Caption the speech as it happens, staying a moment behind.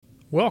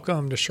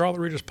Welcome to Charlotte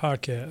Readers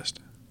Podcast,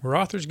 where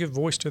authors give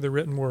voice to their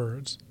written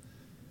words.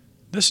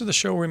 This is the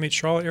show where we meet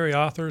Charlotte area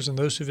authors and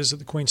those who visit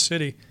the Queen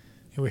City,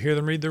 and we hear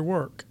them read their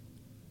work.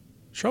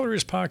 Charlotte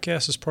Readers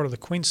Podcast is part of the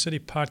Queen City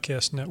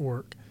Podcast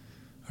Network,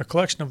 a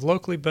collection of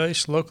locally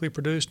based, locally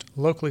produced,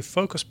 locally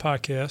focused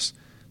podcasts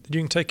that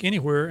you can take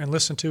anywhere and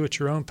listen to at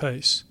your own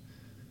pace.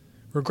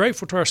 We're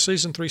grateful to our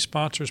Season 3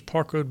 sponsors,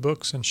 Park Road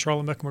Books and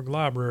Charlotte Mecklenburg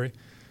Library,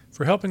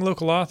 for helping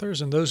local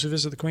authors and those who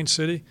visit the Queen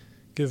City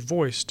give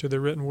voice to their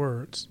written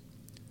words.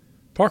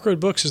 Park Road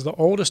Books is the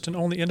oldest and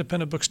only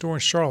independent bookstore in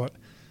Charlotte,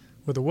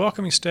 with a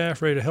welcoming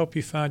staff ready to help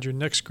you find your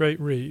next great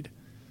read.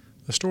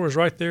 The store is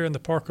right there in the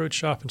Park Road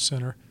Shopping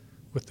Center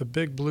with the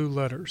big blue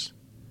letters.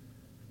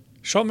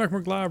 Charlotte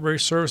Mecklenburg Library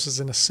serves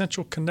as an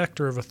essential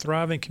connector of a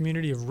thriving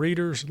community of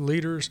readers,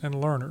 leaders, and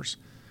learners.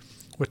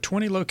 With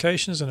 20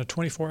 locations and a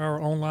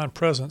 24-hour online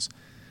presence,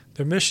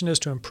 their mission is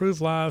to improve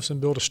lives and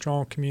build a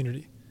strong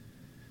community.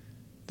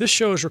 This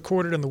show is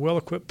recorded in the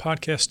well-equipped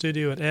podcast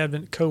studio at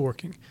Advent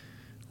Co-working,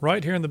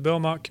 right here in the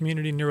Belmont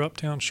community near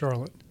Uptown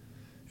Charlotte.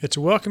 It's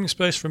a welcoming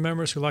space for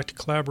members who like to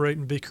collaborate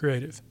and be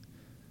creative.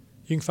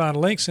 You can find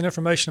links and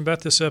information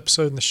about this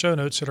episode in the show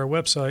notes at our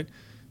website,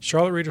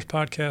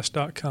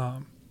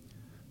 charlottereaderspodcast.com.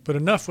 But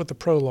enough with the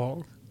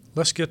prologue.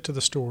 Let's get to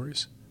the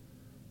stories.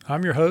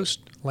 I'm your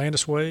host,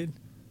 Landis Wade.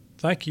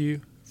 Thank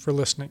you for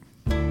listening.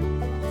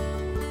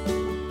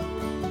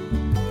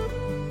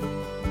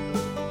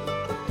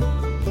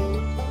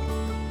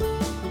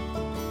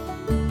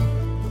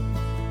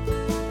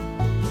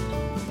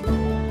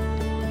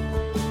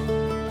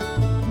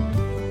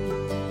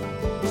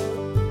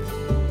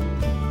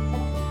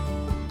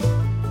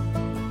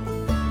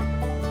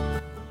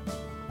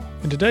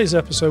 In today's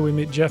episode, we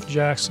meet Jeff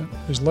Jackson,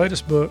 whose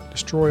latest book,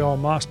 Destroy All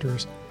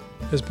Monsters,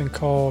 has been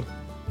called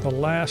The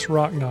Last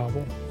Rock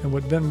Novel, and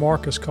what Ben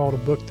Marcus called a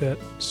book that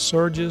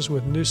surges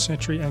with new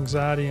century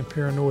anxiety and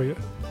paranoia,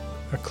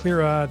 a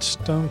clear-eyed,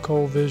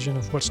 stone-cold vision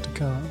of what's to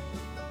come.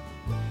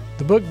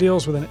 The book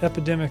deals with an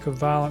epidemic of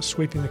violence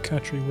sweeping the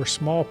country where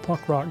small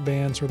punk rock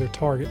bands are their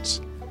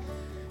targets.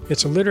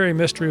 It's a literary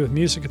mystery with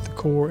music at the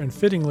core, and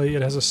fittingly,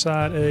 it has a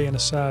side A and a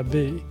side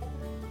B.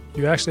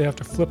 You actually have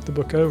to flip the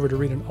book over to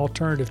read an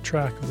alternative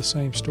track of the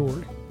same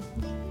story.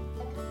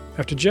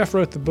 After Jeff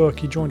wrote the book,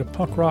 he joined a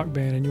punk rock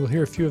band, and you will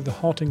hear a few of the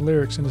haunting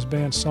lyrics in his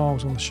band's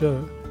songs on the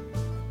show.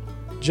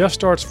 Jeff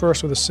starts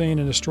first with a scene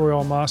in Destroy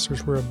All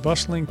Monsters where a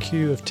bustling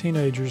queue of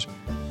teenagers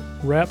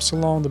wraps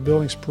along the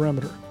building's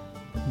perimeter,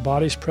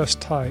 bodies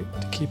pressed tight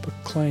to keep a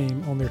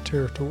claim on their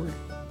territory.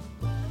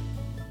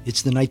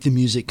 It's the night the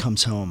music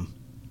comes home.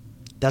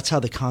 That's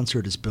how the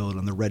concert is billed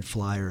on the red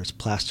flyers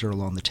plastered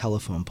along the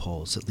telephone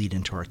poles that lead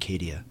into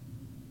Arcadia.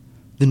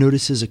 The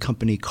notices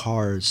accompany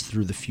cars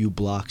through the few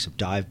blocks of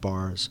dive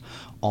bars,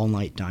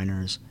 all-night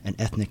diners, and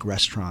ethnic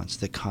restaurants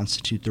that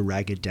constitute the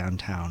ragged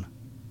downtown.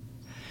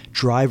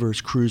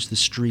 Drivers cruise the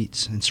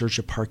streets in search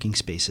of parking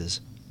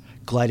spaces,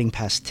 gliding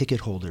past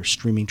ticket holders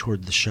streaming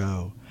toward the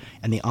show,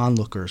 and the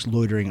onlookers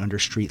loitering under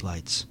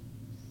streetlights.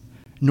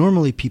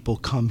 Normally people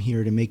come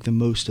here to make the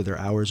most of their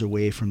hours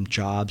away from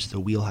jobs at the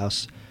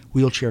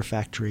wheelchair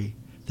factory,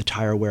 the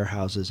tire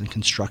warehouses, and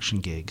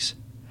construction gigs.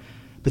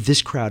 But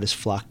this crowd has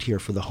flocked here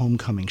for the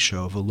homecoming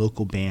show of a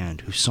local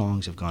band whose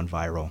songs have gone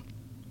viral.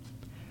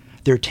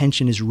 Their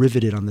attention is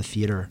riveted on the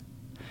theater,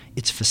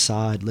 its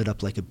facade lit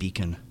up like a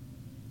beacon.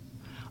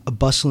 A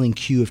bustling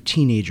queue of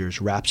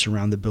teenagers wraps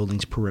around the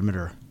building's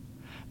perimeter,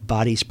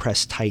 bodies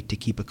pressed tight to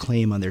keep a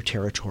claim on their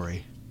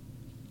territory.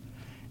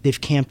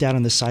 They've camped out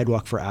on the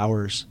sidewalk for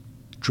hours,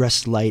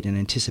 dressed light in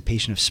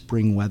anticipation of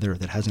spring weather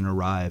that hasn't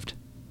arrived.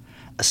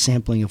 A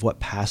sampling of what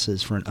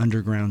passes for an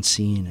underground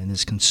scene in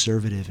this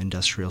conservative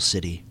industrial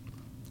city.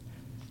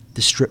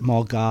 The strip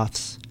mall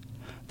goths,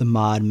 the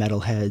mod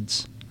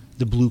metalheads,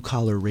 the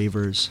blue-collar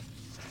ravers,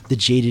 the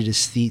jaded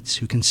aesthetes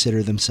who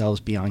consider themselves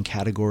beyond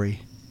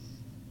category.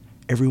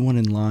 Everyone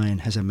in line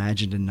has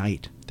imagined a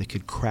night that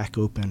could crack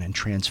open and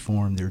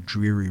transform their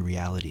dreary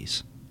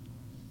realities.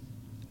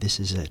 This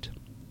is it.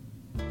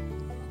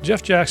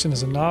 Jeff Jackson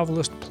is a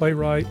novelist,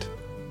 playwright,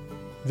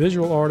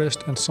 visual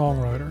artist, and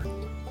songwriter.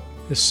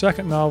 His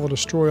second novel,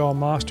 Destroy All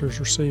Monsters,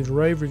 received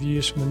rave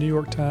reviews from the New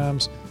York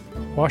Times,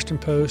 Washington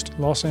Post,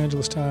 Los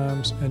Angeles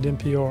Times, and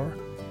NPR.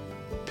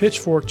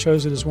 Pitchfork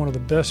chose it as one of the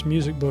best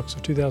music books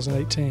of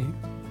 2018.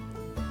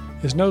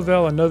 His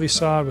novella Novi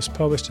Sad was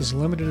published as a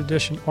limited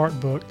edition art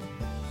book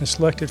and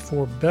selected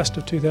for Best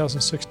of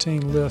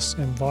 2016 lists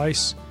in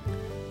Vice,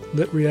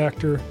 Lit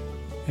Reactor,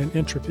 and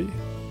Entropy.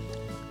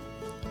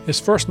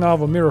 His first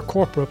novel, Mira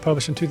Corpora,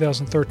 published in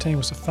 2013,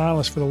 was a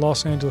finalist for the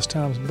Los Angeles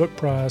Times Book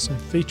Prize and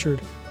featured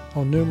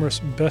on numerous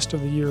Best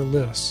of the Year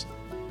lists.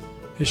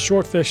 His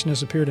short fiction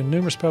has appeared in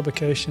numerous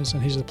publications,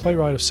 and he's the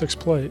playwright of 6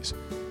 plays.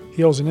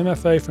 He holds an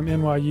MFA from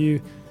NYU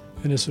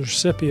and is a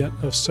recipient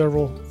of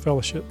several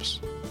fellowships.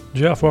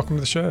 Jeff, welcome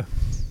to the show.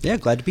 Yeah,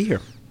 glad to be here.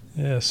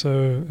 Yeah,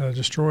 so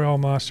Destroy All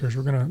Monsters.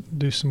 We're going to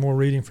do some more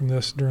reading from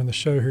this during the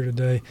show here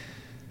today.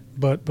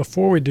 But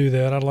before we do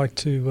that, I'd like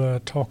to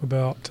talk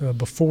about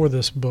before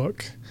this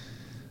book.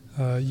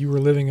 You were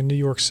living in New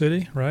York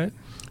City, right?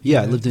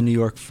 Yeah, I lived in New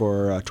York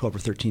for 12 or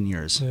 13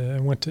 years. Yeah,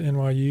 and went to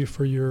NYU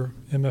for your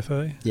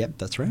MFA. Yep,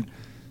 that's right.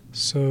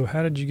 So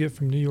how did you get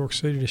from New York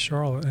City to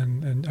Charlotte?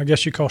 And I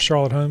guess you call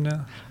Charlotte home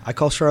now? I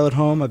call Charlotte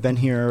home. I've been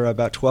here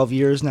about 12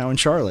 years now in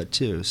Charlotte,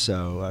 too.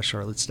 So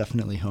Charlotte's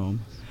definitely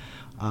home.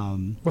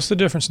 What's the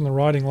difference in the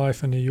writing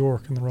life in New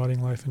York and the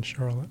writing life in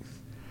Charlotte?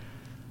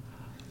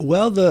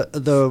 Well,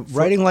 the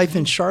writing life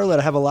in Charlotte,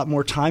 I have a lot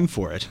more time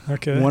for it.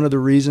 Okay. One of the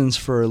reasons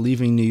for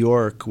leaving New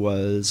York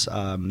was,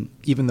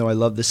 even though I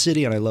love the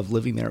city and I love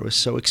living there, it was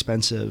so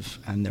expensive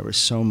and there was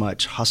so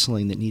much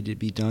hustling that needed to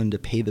be done to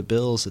pay the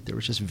bills that there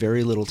was just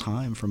very little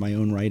time for my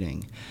own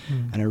writing.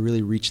 And I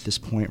really reached this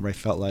point where I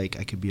felt like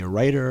I could be a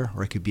writer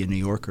or I could be a New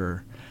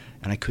Yorker,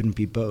 and I couldn't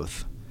be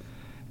both.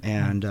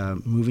 And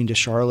moving to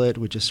Charlotte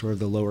with just sort of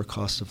the lower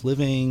cost of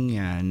living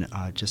and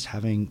just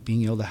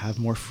being able to have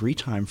more free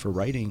time for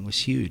writing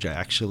was huge. I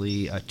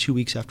actually, 2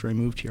 weeks after I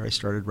moved here, I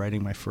started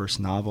writing my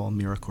first novel,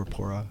 Mira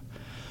Corpora.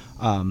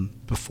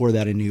 Before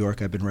that in New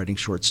York, I've been writing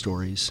short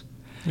stories.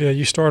 Yeah,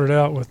 you started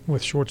out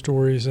with short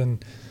stories,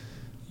 and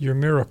your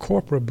Mira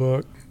Corpora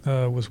book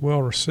was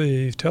well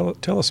received.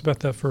 Tell us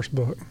about that first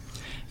book.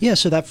 Yeah,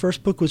 so that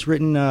first book was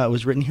written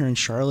here in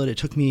Charlotte. It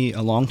took me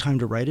a long time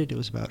to write it. It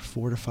was about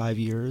 4 to 5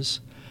 years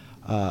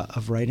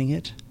of writing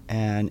it,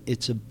 and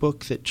it's a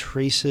book that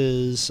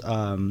traces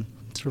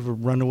sort of a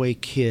runaway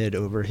kid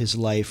over his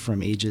life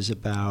from ages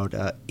about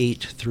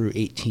 8 through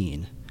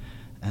 18,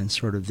 and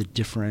sort of the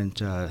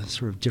different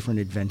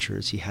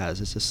adventures he has.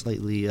 It's a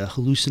slightly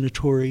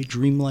hallucinatory,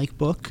 dreamlike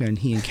book, and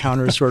he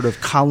encounters sort of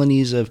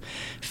colonies of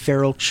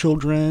feral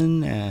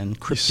children and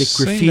cryptic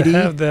graffiti. You seem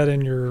to have that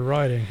in your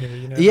writing here.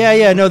 You know?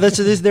 Yeah. No,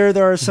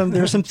 there are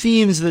some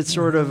themes that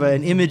sort of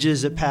and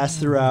images that pass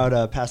throughout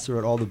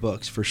all the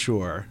books for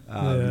sure.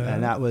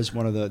 And that was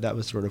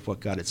sort of what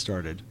got it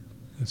started.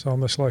 It's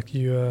almost like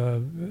you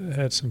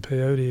had some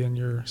peyote in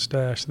your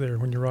stash there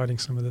when you're writing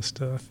some of this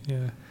stuff.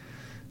 Yeah.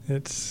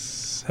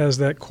 Has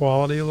that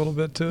quality a little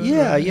bit to it.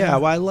 Yeah, right? yeah.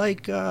 Well, I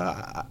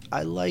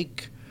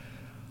like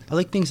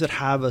things that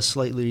have a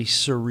slightly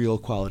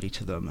surreal quality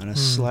to them, and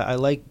I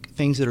like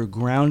things that are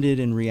grounded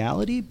in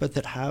reality, but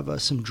that have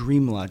some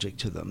dream logic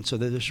to them, so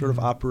that they're sort of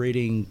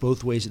operating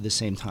both ways at the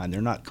same time.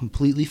 They're not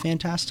completely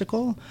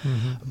fantastical,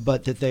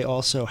 but that they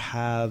also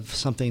have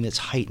something that's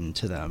heightened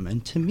to them.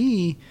 And to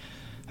me,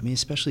 I mean,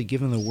 especially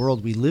given the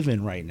world we live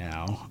in right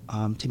now,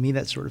 to me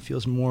that sort of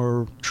feels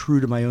more true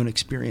to my own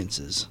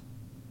experiences.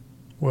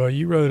 Well,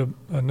 you wrote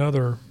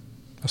another,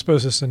 I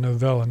suppose it's a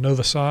novella,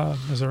 Novi Sad,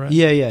 is that right?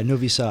 Yeah,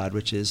 Novi Sad,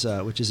 which is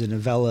a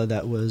novella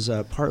that was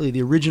partly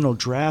the original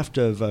draft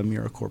of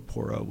Mira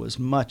Corpora was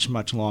much,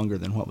 much longer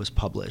than what was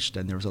published,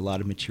 and there was a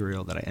lot of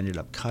material that I ended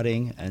up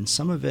cutting, and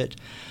some of it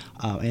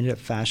I ended up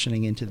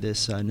fashioning into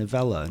this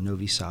novella,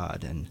 Novi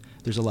Sad, and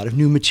there's a lot of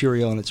new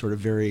material, and it's sort of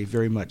very,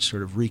 very much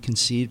sort of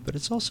reconceived, but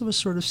it's also a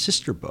sort of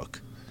sister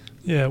book.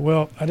 Yeah,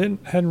 well, I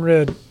hadn't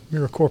read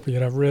Mira Corpora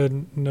yet. I've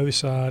read Novi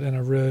Sad and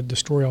I've read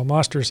Destroy All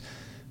Monsters.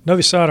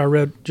 Novi Sad I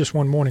read just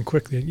one morning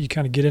quickly. You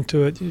kind of get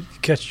into it, it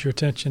catches your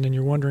attention, and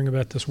you're wondering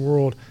about this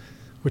world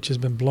which has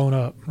been blown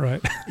up, right?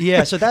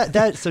 Yeah, so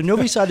so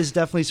Novi Sad is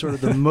definitely sort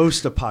of the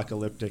most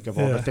apocalyptic of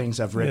all the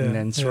things I've written,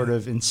 and sort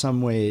of in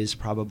some ways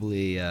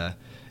probably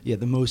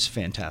the most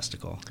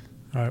fantastical.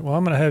 All right, well,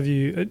 I'm going to have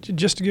you,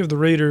 just to give the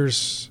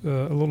readers a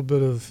little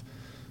bit of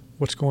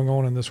what's going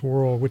on in this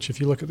world, which if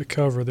you look at the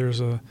cover,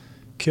 there's a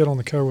kid on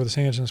the cover with his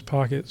hands in his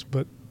pockets,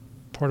 but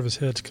part of his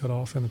head's cut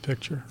off in the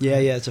picture. Yeah,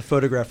 it's a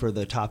photograph where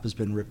the top has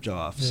been ripped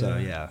off. Yeah, so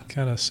yeah,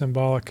 kind of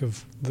symbolic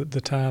of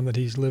the time that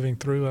he's living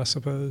through, I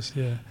suppose.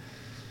 Yeah,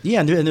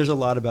 and there's a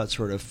lot about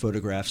sort of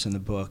photographs in the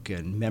book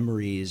and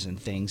memories and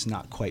things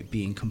not quite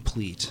being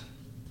complete.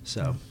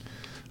 So, all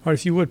right,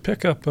 if you would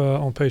pick up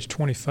on page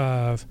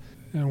 25,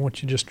 and I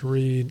want you just to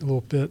read a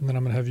little bit, and then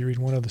I'm going to have you read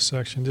one other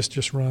section. This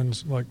just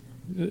runs like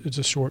it's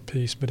a short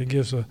piece, but it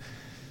gives a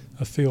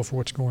feel for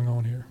what's going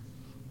on here.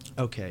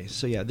 Okay,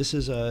 so yeah, this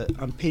is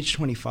on page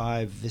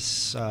 25.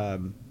 This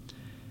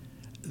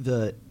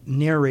the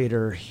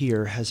narrator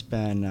here has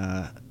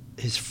been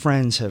his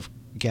friends have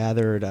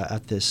gathered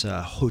at this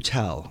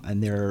hotel,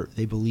 and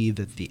they believe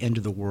that the end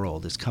of the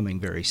world is coming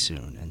very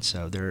soon, and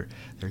so they're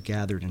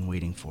gathered and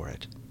waiting for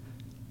it.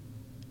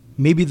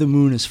 Maybe the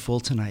moon is full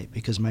tonight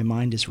because my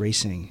mind is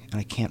racing and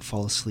I can't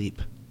fall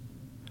asleep.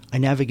 I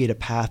navigate a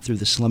path through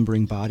the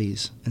slumbering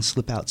bodies and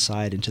slip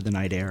outside into the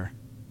night air.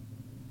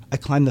 I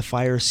climb the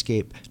fire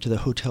escape to the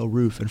hotel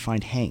roof and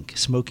find Hank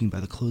smoking by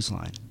the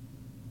clothesline.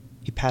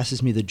 He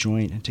passes me the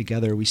joint, and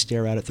together we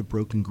stare out at the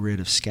broken grid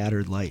of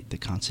scattered light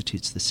that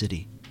constitutes the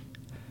city.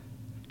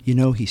 You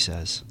know, he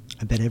says,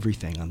 I bet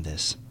everything on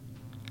this.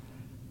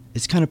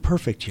 It's kind of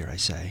perfect here, I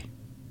say.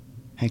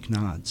 Hank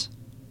nods.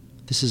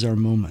 This is our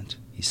moment,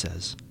 he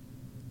says.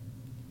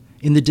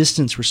 In the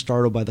distance, we're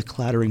startled by the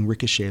clattering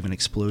ricochet of an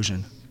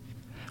explosion.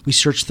 We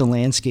search the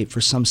landscape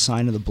for some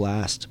sign of the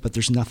blast, but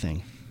there's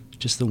nothing,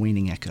 just the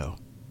waning echo.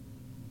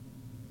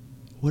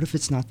 What if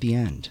it's not the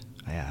end?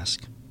 I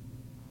ask.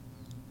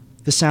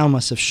 The sound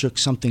must have shook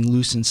something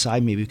loose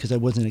inside me because I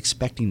wasn't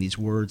expecting these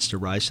words to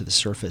rise to the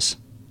surface.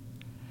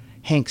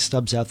 Hank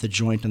stubs out the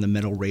joint on the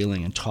metal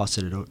railing and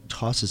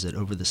tosses it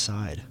over the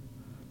side.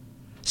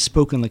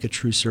 Spoken like a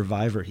true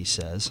survivor, he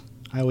says.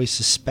 I always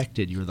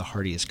suspected you were the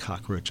hardiest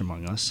cockroach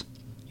among us.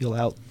 You'll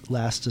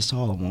outlast us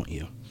all, won't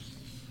you?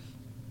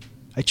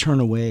 I turn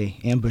away,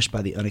 ambushed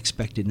by the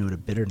unexpected note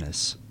of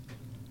bitterness.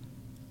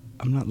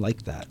 I'm not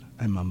like that,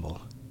 I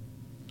mumble.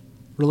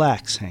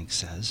 Relax, Hank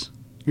says.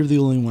 You're the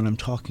only one I'm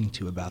talking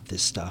to about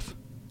this stuff.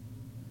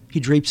 He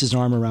drapes his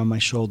arm around my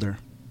shoulder.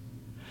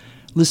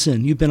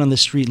 Listen, you've been on the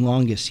street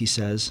longest, he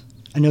says.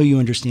 I know you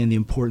understand the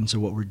importance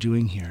of what we're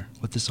doing here,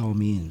 what this all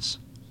means.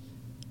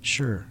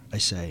 Sure, I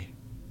say,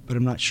 but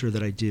I'm not sure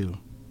that I do.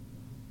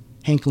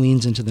 Hank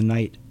leans into the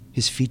night,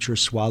 his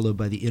features swallowed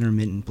by the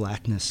intermittent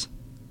blackness.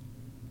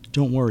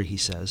 Don't worry, he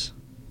says.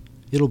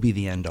 It'll be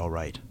the end all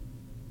right,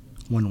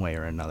 one way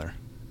or another.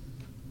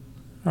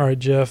 All right,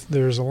 Jeff,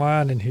 there's a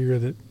line in here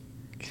that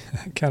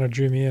kind of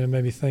drew me in and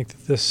made me think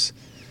that this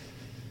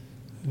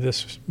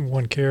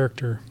one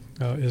character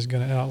is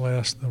going to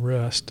outlast the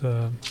rest.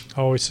 I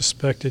always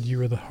suspected you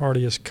were the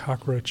hardiest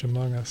cockroach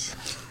among us.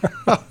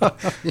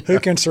 Who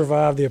can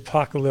survive the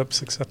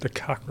apocalypse except a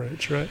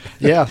cockroach, right?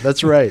 Yeah,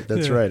 that's right.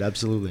 That's right.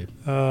 Absolutely.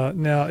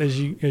 Now, as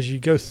you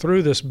go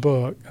through this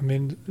book, I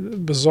mean,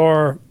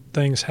 bizarre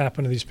things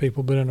happen to these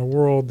people, but in a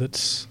world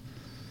that's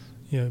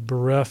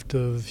bereft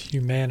of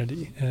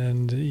humanity,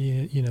 and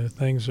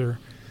things are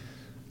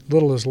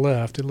little is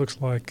left. It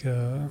looks like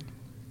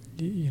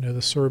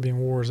the Serbian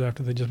wars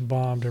after they just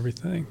bombed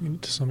everything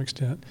to some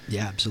extent.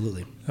 Yeah,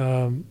 absolutely.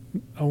 I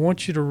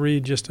want you to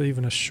read just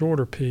even a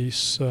shorter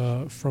piece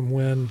from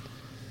when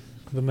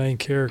the main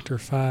character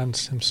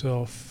finds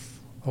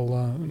himself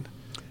alone.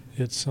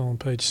 It's on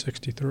page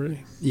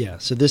 63. Yeah,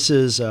 so this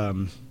is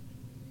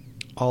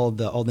all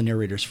the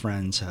narrator's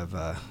friends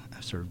have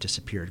sort of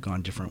disappeared,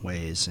 gone different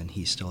ways, and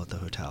he's still at the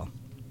hotel.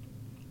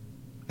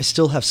 I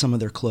still have some of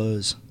their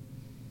clothes.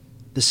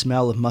 The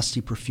smell of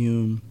musty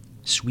perfume,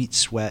 sweet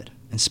sweat,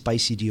 and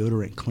spicy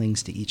deodorant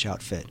clings to each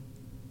outfit.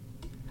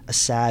 A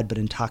sad but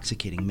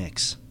intoxicating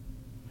mix.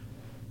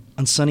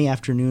 On sunny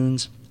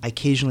afternoons, I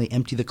occasionally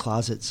empty the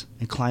closets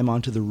and climb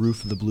onto the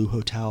roof of the Blue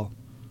Hotel.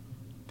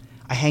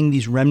 I hang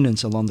these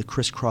remnants along the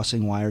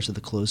crisscrossing wires of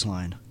the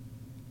clothesline.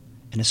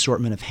 An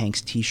assortment of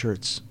Hank's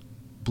t-shirts,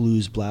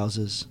 Blue's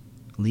blouses,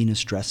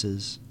 Lena's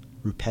dresses,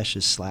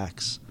 Rupesh's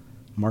slacks,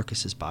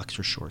 Marcus's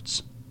boxer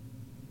shorts.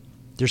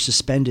 They're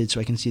suspended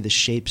so I can see the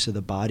shapes of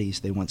the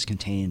bodies they once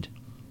contained.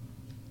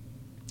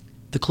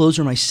 The clothes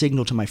are my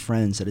signal to my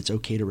friends that it's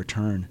okay to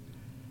return.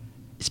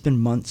 It's been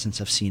months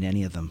since I've seen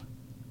any of them.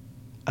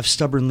 I've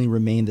stubbornly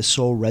remained the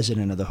sole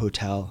resident of the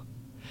hotel,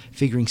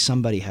 figuring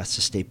somebody has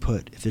to stay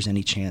put if there's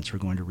any chance we're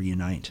going to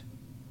reunite.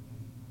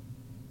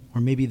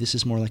 Or maybe this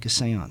is more like a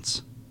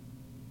seance.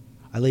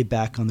 I lay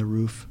back on the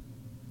roof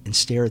and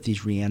stare at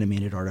these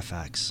reanimated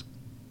artifacts.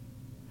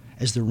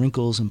 As the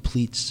wrinkles and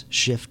pleats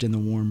shift in the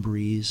warm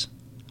breeze,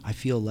 I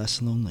feel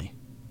less lonely.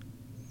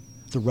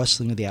 The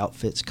rustling of the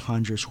outfits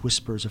conjures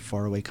whispers of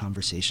faraway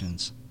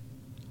conversations.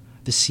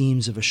 The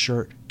seams of a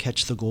shirt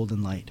catch the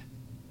golden light,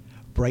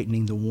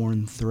 brightening the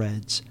worn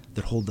threads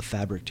that hold the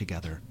fabric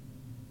together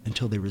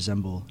until they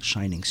resemble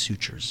shining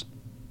sutures.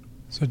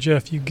 So,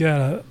 Jeff, you've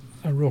got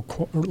a real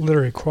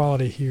literary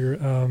quality here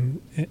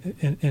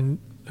in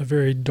a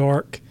very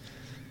dark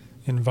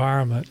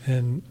environment,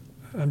 and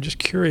I'm just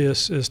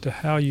curious as to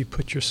how you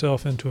put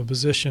yourself into a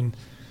position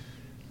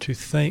to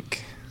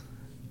think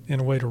in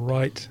a way to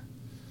write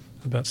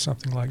about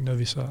something like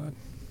Novi Sad.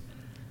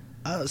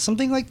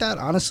 Something like that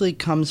honestly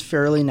comes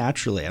fairly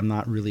naturally. I'm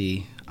not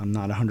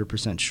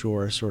 100%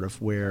 sure sort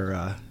of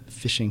where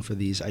fishing for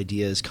these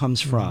ideas comes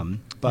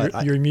from.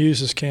 But your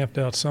muse is camped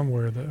out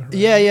somewhere, though. Right?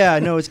 Yeah,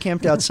 no, it's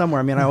camped out somewhere.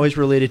 I mean, I always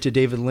related to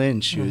David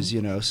Lynch, who's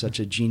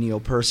such a genial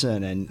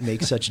person and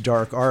makes such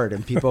dark art.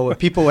 And people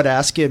would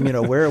ask him,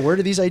 where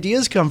do these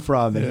ideas come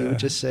from? And he would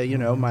just say,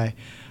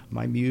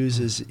 my muse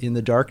is in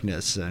the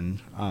darkness. And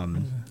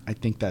I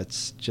think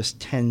that's just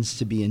tends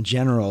to be in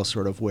general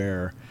sort of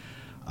where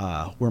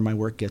my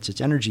work gets its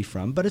energy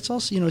from. But it's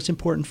also, it's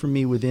important for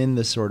me within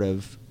the sort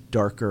of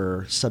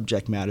darker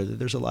subject matter that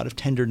there's a lot of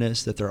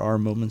tenderness, that there are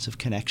moments of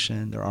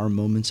connection, there are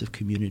moments of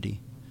community.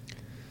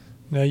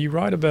 Now, you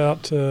write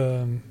about,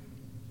 young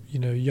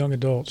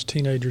adults,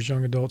 teenagers,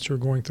 young adults who are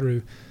going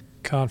through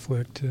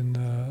conflict, and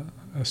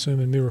I assume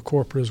in Mira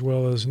Corpora as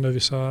well as Novi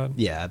Sad.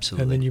 Yeah,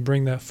 absolutely. And then you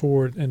bring that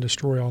forward in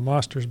Destroy All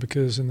Monsters,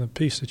 because in the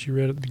piece that you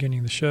read at the beginning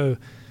of the show,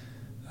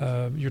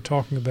 you're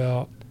talking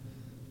about,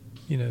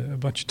 a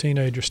bunch of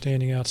teenagers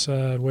standing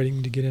outside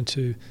waiting to get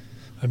into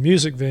a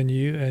music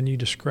venue, and you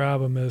describe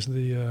them as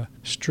the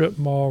strip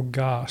mall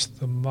goths,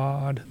 the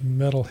mod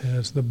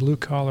metalheads, the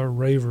blue-collar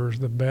ravers,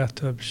 the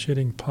bathtub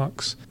shitting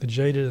punks, the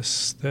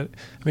jadists.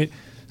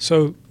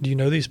 So, do you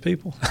know these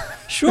people?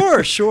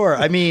 Sure.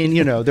 I mean,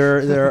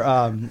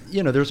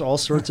 there's all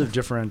sorts of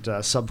different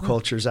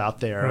subcultures out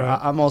there. Right.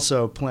 I'm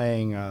also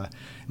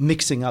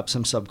mixing up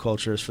some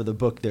subcultures for the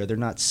book there. There are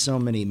not so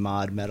many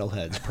mod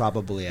metalheads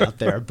probably out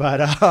there,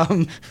 but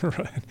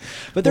Right.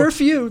 but there are a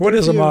few. What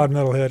is a mod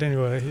metalhead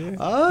anyway?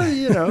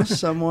 Yeah.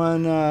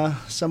 Someone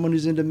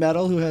who's into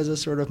metal who has a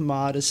sort of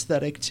mod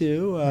aesthetic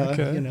too.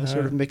 Okay.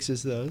 Sort of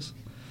mixes those.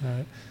 All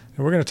right.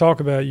 And we're going to talk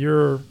about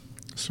your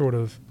sort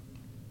of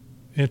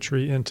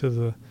entry into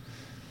the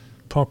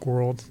punk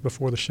world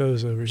before the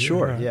show's over.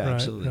 Sure. Right, Yeah. right,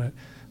 Absolutely. Right.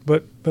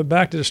 But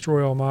back to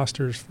Destroy All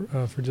Monsters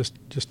for just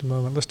a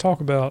moment. Let's talk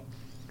about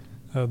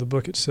the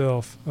book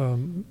itself.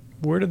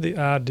 Where did the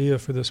idea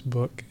for this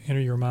book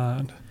enter your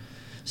mind?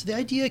 So the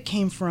idea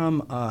came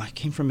from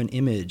an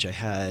image I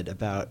had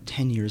about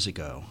 10 years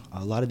ago.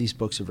 A lot of these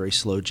books are very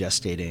slow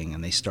gestating,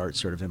 and they start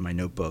sort of in my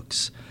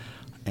notebooks.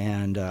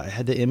 And I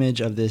had the image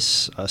of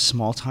this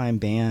small-time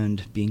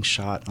band being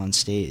shot on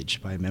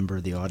stage by a member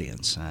of the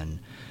audience, and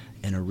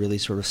in a really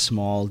sort of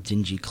small,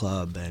 dingy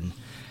club. And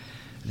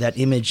that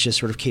image just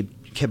sort of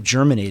kept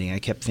germinating. I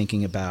kept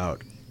thinking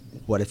about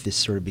what if this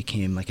sort of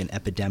became like an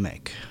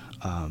epidemic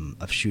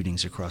of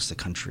shootings across the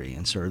country,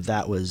 and sort of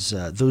that was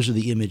those are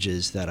the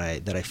images that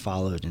I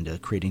followed into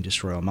creating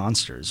Destroy All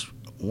Monsters.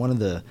 One of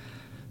the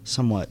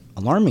somewhat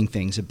alarming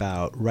things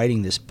about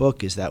writing this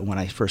book is that when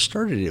I first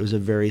started it was a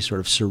very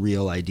sort of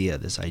surreal idea,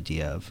 this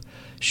idea of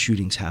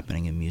shootings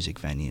happening in music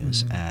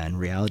venues, and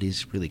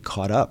reality's really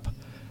caught up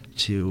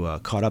to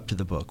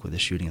the book with the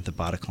shooting at the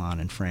Bataclan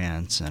in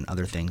France and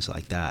other things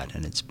like that,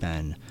 and it's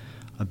been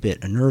a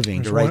bit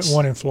unnerving to write.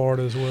 One in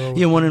Florida as well.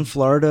 Yeah, one in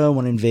Florida,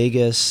 one in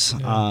Vegas.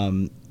 Yeah.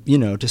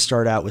 To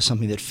start out with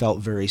something that felt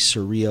very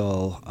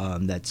surreal,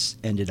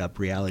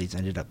 reality's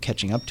ended up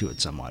catching up to it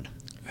somewhat.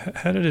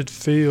 How did it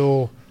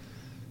feel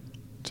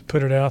to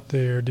put it out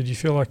there? Did you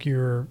feel like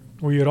were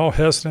you at all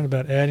hesitant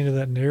about adding to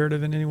that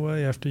narrative in any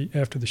way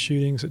after the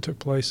shootings that took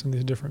place in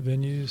these different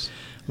venues?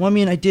 Well, I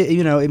mean, I did.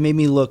 It made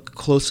me look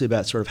closely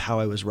about sort of how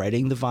I was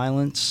writing the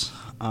violence,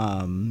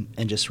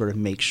 and just sort of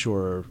make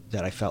sure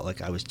that I felt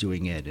like I was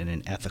doing it in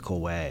an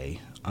ethical way.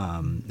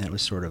 And it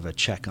was sort of a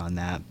check on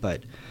that.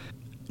 But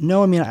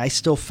no, I mean, I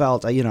still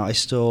felt, I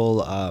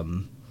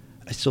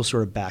still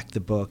sort of backed the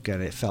book,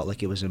 and it felt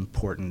like it was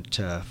important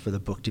for the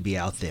book to be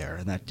out there,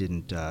 and that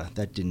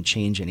didn't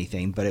change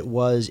anything. But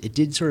it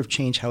did sort of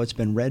change how it's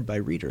been read by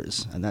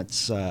readers, and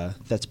that's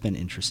been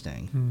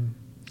interesting.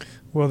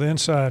 Well, the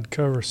inside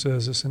cover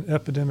says it's an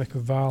epidemic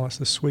of violence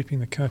that's sweeping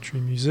the country.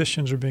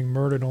 Musicians are being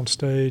murdered on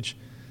stage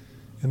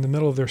in the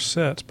middle of their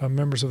sets by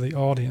members of the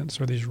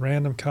audience. Are these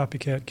random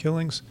copycat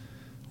killings,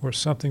 or is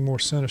something more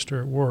sinister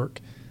at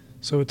work?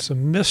 So it's a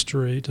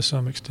mystery to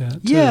some extent.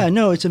 Yeah,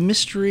 no, it's a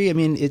mystery. I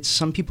mean,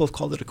 some people have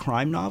called it a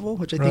crime novel,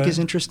 which I think is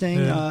interesting.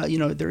 Yeah.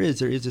 There is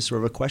this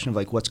sort of a question of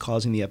like what's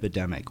causing the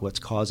epidemic, what's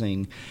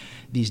causing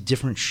these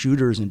different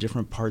shooters in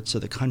different parts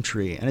of the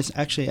country, and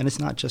it's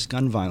not just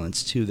gun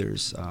violence too.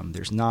 There's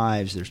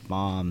knives, there's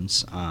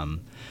bombs.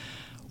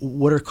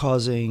 What are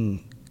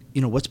causing?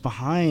 What's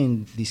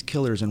behind these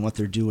killers and what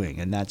they're doing,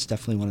 and that's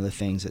definitely one of the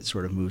things that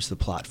sort of moves the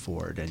plot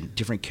forward, and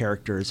different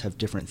characters have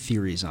different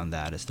theories on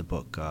that as the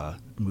book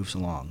moves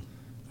along.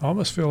 I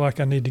almost feel like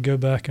I need to go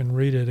back and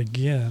read it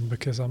again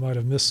because I might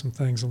have missed some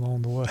things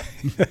along the way.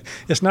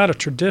 It's not a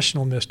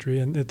traditional mystery,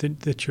 and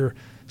that you're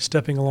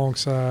stepping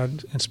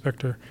alongside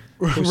Inspector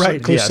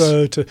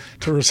Clouseau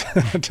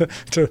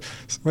to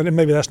well,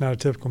 maybe that's not a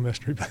typical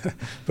mystery,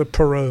 but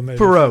Poirot maybe.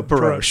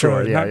 Poirot,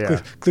 sure,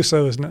 yeah.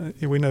 Clouseau is not.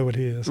 We know what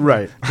he is.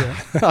 Right.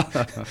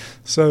 Yeah.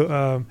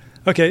 So,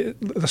 okay,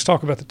 let's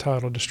talk about the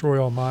title,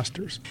 Destroy All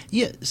Monsters.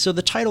 Yeah, so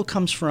the title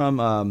comes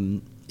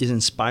from, is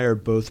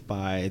inspired both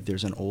by,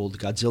 there's an old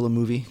Godzilla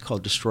movie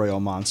called Destroy All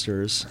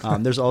Monsters.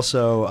 There's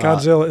also...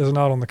 Godzilla is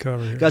not on the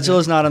cover here.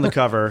 Godzilla's not on the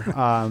cover.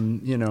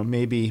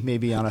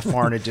 Maybe on a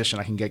foreign edition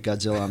I can get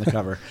Godzilla on the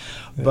cover.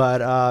 Yeah.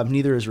 But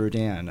neither is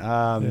Rodan.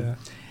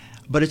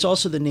 But it's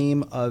also the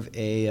name of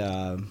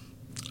a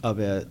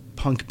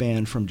punk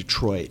band from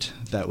Detroit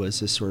that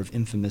was this sort of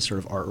infamous sort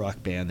of art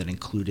rock band that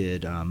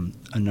included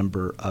a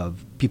number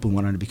of people who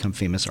went on to become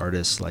famous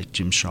artists like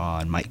Jim Shaw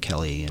and Mike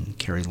Kelly and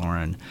Carrie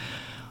Lauren.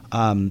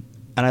 And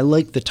I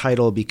like the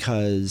title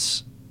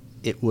because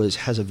it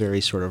has a very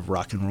sort of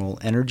rock and roll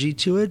energy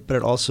to it, but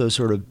it also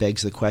sort of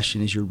begs the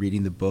question as you're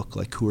reading the book,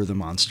 like, who are the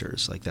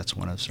monsters? Like, that's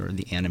one of sort of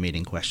the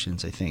animating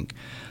questions, I think,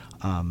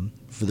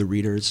 for the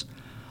readers.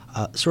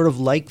 Sort of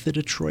like the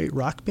Detroit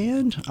rock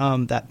band,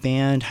 that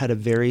band had a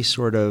very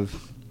sort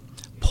of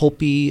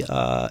pulpy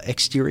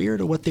exterior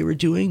to what they were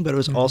doing, but it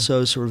was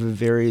also sort of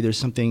there's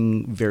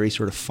something very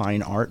sort of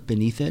fine art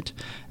beneath it,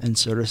 and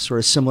sort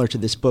of similar to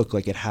this book,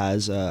 like it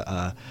has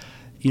a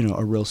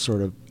real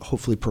sort of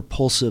hopefully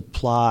propulsive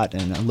plot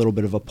and a little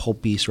bit of a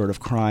pulpy sort of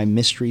crime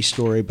mystery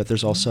story, but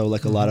there's also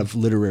like a lot of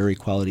literary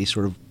quality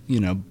sort of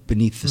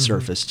beneath the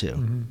surface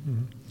too.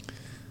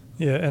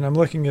 Yeah, and I'm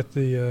looking at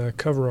the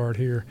cover art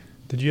here.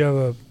 Did you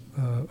have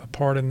a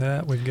part in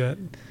that? We've got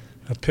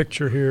a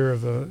picture here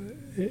of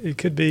it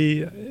could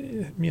be,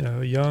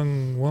 a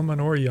young woman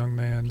or a young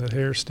man. The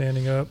hair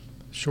standing up,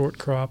 short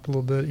crop, a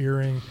little bit,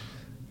 earring,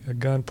 a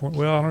gun point.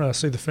 Well, I don't know. I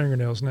see the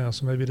fingernails now,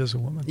 so maybe it is a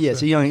woman. Yeah,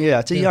 it's a young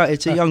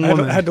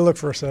woman. I had to look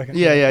for a second.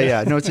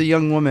 Yeah. No, it's a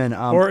young woman.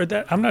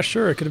 I'm not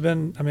sure. It could have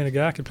been. I mean, a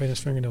guy could paint his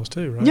fingernails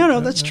too, right?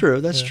 No, that's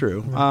true. That's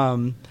true.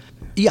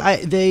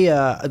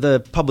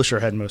 The publisher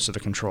had most of the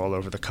control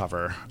over the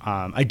cover.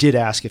 I did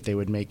ask if they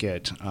would make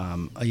it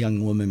a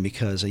young woman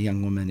because a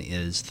young woman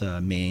is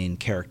the main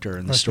character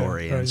in the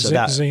story, right. and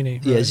so Zini.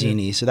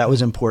 Zini. So that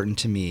was important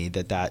to me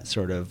that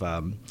sort of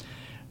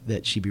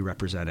that she be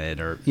represented,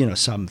 or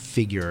some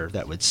figure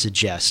that would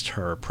suggest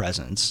her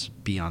presence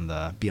beyond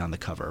the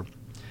cover.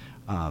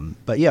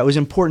 But yeah, it was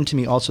important to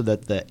me also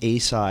that the A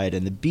side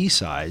and the B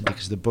side,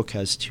 because the book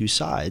has two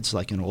sides,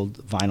 like an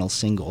old vinyl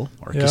single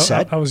or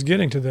cassette. I was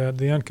getting to that.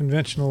 The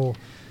unconventional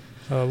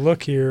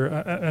look here.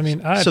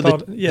 I so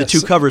thought the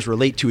two covers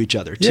relate to each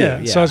other too.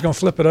 Yeah. So I was going to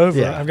flip it over.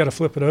 Yeah. I've got to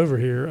flip it over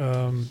here.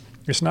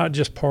 It's not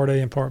just part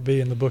A and part B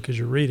in the book as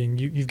you're reading.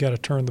 You've got to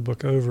turn the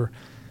book over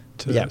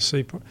to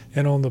see.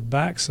 And on the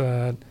back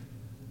side,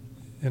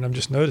 and I'm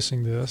just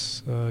noticing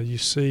this, you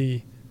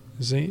see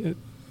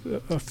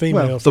a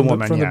female from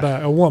the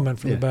back, a woman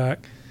from the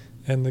back,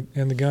 and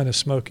the gun is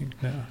smoking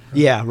now. Right?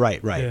 Yeah,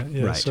 right.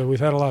 Right. So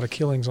we've had a lot of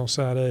killings on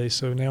side A,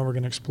 so now we're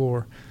going to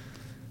explore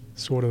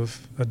sort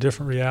of a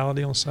different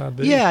reality on side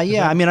B.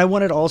 Yeah. I mean, I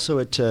wanted also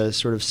it to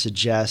sort of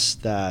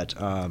suggest that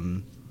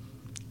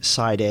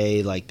side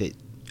A, like that.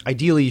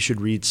 Ideally, you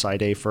should read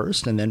side A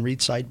first and then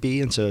read side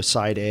B. And so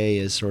side A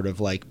is sort of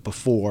like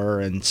before,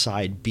 and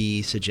side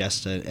B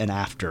suggests an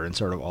after, and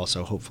sort of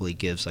also hopefully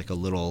gives like a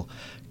little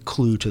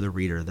clue to the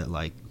reader that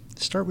like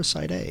start with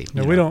side A.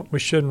 No, we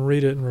shouldn't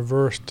read it in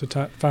reverse to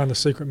find the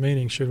secret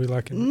meaning, should we?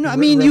 Like no, I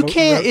mean you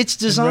can't. It's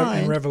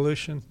designed in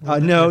Revolution.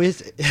 No,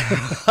 it's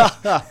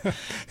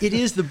it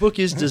is. The book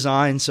is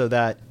designed so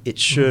that it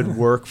should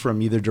work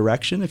from either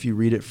direction. If you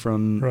read it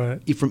from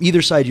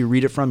either side you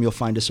read it from, you'll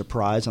find a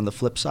surprise on the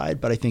flip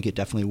side. But I think it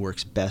definitely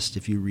works best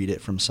if you read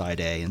it from side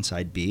A and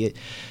side B.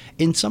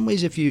 In some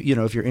ways, if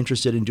if you're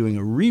interested in doing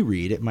a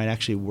reread, it might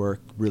actually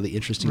work really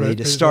interestingly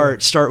to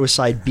start with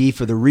side B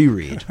for the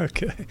reread.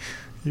 Okay.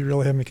 You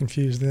really have me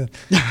confused then.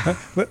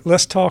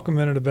 Let's talk a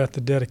minute about the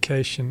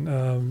dedication.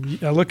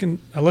 I look in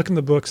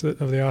the books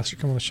of the authors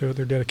come on the show at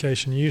their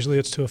dedication. Usually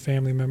it's to a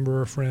family member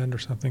or a friend or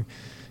something.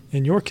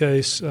 In your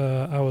case,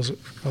 I was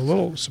a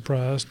little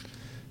surprised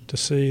to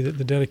see that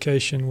the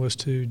dedication was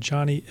to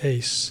Johnny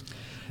Ace,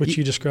 which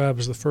you describe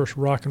as the first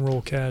rock and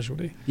roll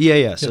casualty.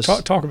 Yeah.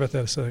 So talk about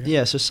that a second.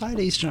 Yeah, so side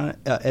A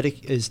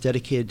is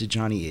dedicated to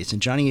Johnny Ace.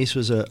 And Johnny Ace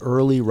was an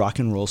early rock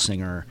and roll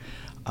singer.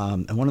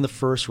 And one of the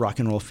first rock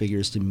and roll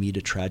figures to meet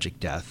a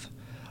tragic death.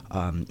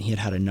 He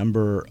had a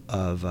number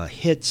of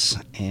hits,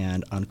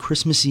 and on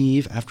Christmas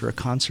Eve, after a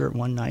concert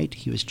one night,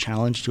 he was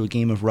challenged to a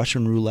game of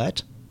Russian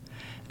roulette,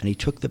 and he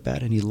took the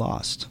bet and he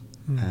lost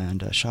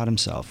and shot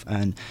himself.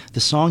 And the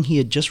song he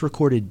had just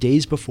recorded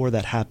days before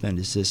that happened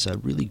is this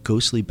really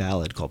ghostly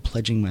ballad called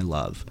Pledging My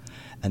Love.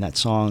 And that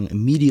song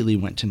immediately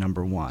went to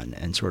number one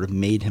and sort of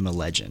made him a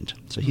legend.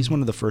 So he's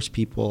one of the first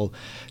people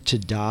to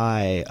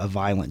die a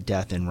violent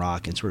death in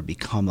rock and sort of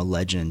become a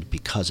legend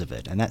because of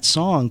it. And that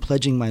song,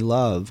 Pledging My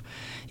Love,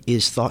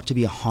 is thought to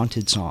be a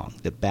haunted song,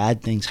 that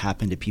bad things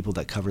happen to people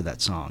that cover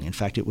that song. In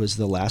fact, it was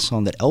the last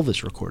song that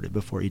Elvis recorded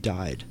before he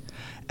died.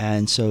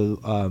 And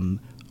so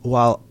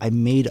while I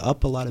made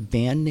up a lot of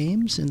band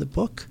names in the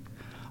book,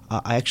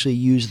 I actually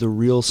used the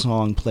real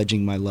song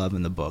Pledging My Love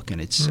in the book,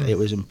 and it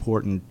was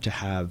important to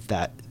have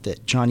that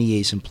Johnny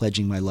Ace and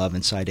Pledging My Love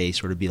and side A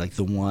sort of be like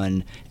the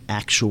one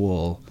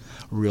actual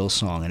real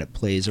song, and it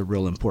plays a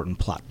real important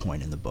plot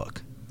point in the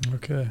book.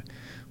 Okay.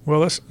 Well,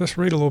 let's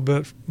read a little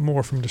bit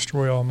more from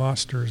Destroy All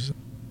Monsters.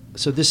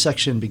 So this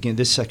section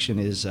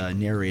is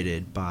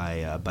narrated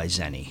by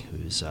Zenny,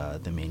 who's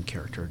the main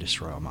character of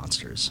Destroy All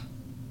Monsters.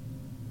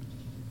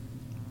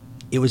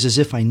 It was as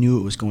if I knew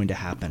it was going to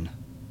happen.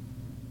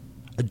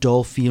 A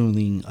dull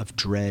feeling of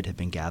dread had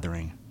been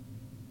gathering.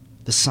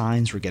 The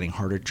signs were getting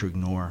harder to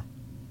ignore.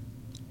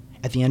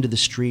 At the end of the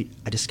street,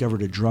 I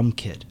discovered a drum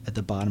kit at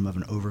the bottom of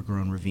an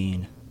overgrown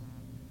ravine.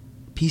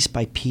 Piece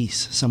by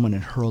piece, someone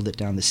had hurled it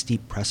down the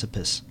steep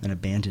precipice and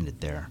abandoned it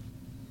there.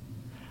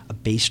 A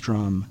bass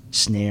drum,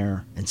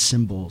 snare, and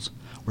cymbals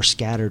were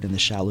scattered in the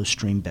shallow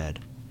stream bed,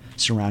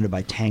 surrounded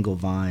by tangled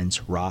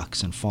vines,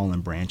 rocks, and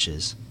fallen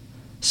branches,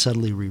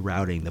 subtly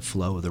rerouting the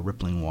flow of the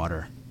rippling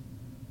water.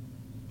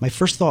 My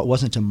first thought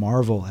wasn't to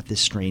marvel at this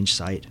strange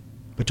sight,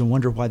 but to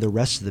wonder why the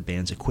rest of the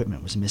band's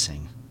equipment was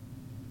missing.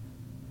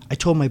 I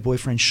told my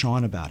boyfriend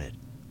Sean about it,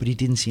 but he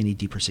didn't see any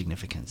deeper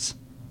significance.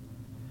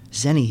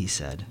 Zenny, he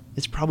said,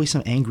 it's probably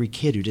some angry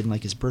kid who didn't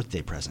like his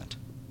birthday present.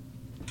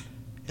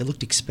 It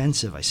looked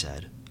expensive, I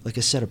said, like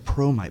a set a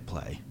pro might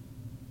play.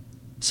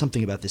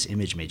 Something about this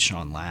image made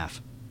Sean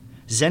laugh.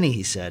 Zenny,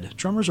 he said,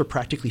 drummers are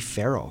practically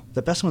feral.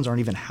 The best ones aren't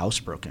even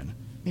housebroken.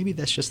 Maybe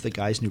that's just the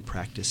guy's new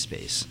practice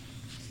space.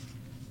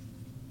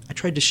 I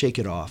tried to shake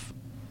it off,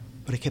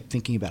 but I kept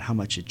thinking about how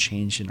much had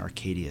changed in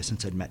Arcadia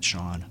since I'd met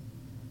Sean.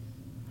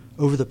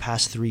 Over the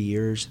past 3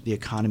 years, the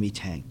economy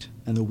tanked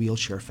and the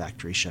wheelchair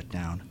factory shut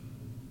down.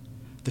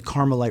 The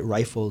Carmelite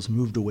Rifles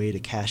moved away to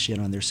cash in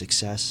on their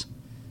success,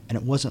 and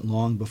it wasn't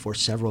long before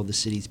several of the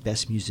city's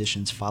best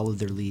musicians followed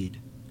their lead,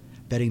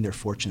 betting their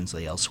fortunes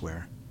lay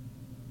elsewhere.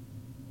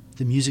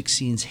 The music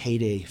scene's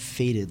heyday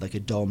faded like a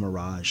dull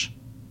mirage.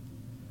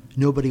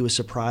 Nobody was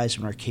surprised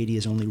when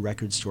Arcadia's only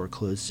record store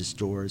closed its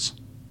doors.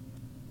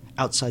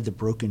 Outside the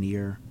Broken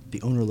Ear,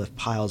 the owner left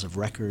piles of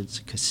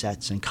records,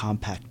 cassettes, and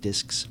compact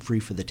discs free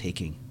for the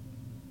taking.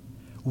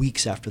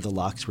 Weeks after the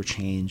locks were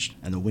changed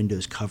and the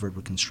windows covered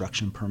with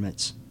construction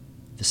permits,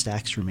 the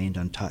stacks remained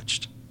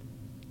untouched,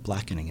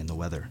 blackening in the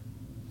weather.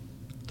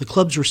 The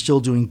clubs were still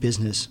doing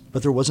business,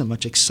 but there wasn't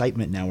much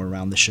excitement now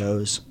around the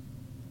shows.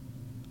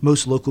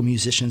 Most local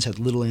musicians had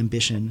little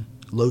ambition,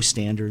 low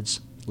standards,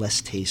 less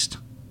taste.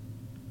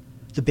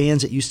 The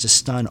bands that used to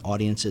stun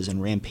audiences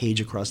and rampage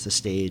across the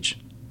stage,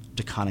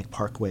 Deconic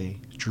Parkway,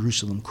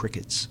 Jerusalem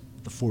Crickets,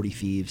 the 40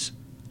 Thieves,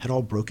 had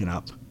all broken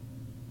up.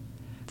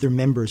 Their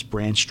members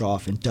branched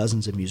off in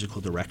dozens of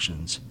musical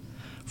directions,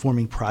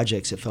 forming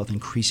projects that felt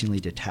increasingly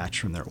detached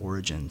from their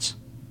origins,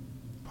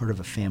 part of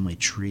a family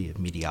tree of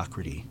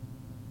mediocrity.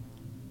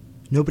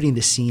 Nobody in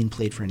the scene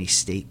played for any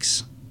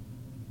stakes.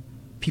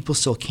 People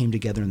still came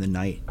together in the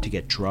night to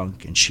get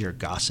drunk and share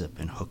gossip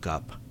and hook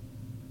up,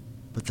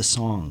 but the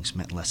songs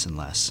meant less and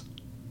less.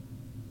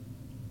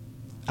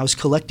 I was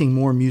collecting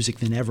more music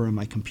than ever on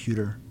my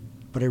computer,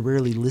 but I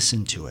rarely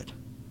listened to it.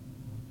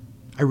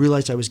 I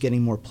realized I was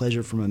getting more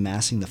pleasure from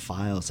amassing the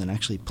files than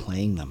actually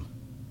playing them.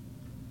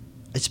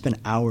 I'd spend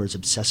hours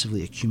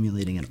obsessively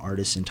accumulating an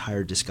artist's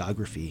entire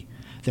discography,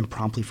 then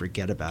promptly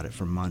forget about it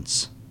for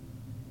months.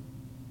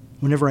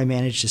 Whenever I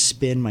managed to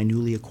spin my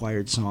newly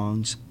acquired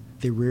songs,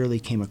 they rarely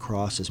came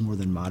across as more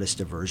than modest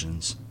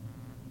diversions.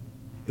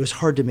 It was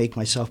hard to make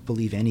myself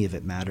believe any of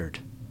it mattered.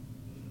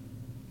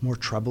 More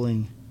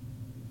troubling,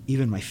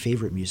 even my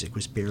favorite music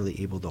was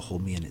barely able to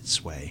hold me in its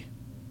sway.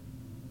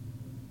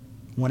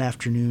 One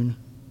afternoon,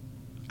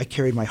 I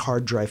carried my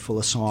hard drive full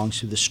of songs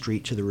through the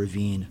street to the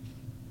ravine.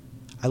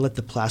 I let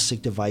the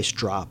plastic device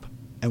drop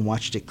and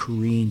watched it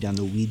careen down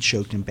the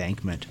weed-choked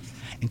embankment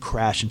and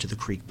crash into the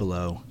creek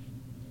below.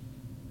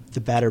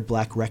 The battered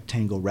black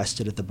rectangle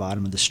rested at the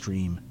bottom of the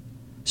stream,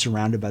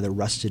 surrounded by the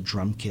rusted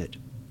drum kit,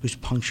 whose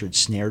punctured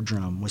snare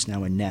drum was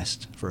now a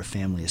nest for a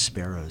family of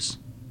sparrows.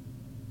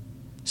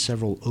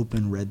 Several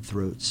open red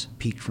throats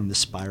peeked from the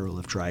spiral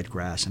of dried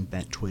grass and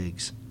bent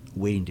twigs,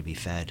 waiting to be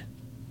fed.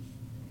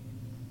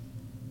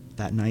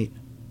 That night,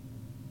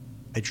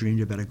 I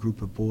dreamed about a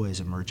group of boys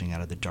emerging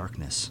out of the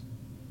darkness,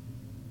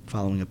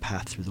 following a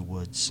path through the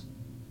woods,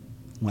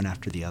 one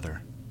after the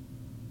other.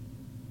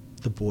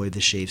 The boy with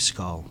the shaved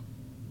skull,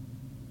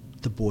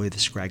 the boy with the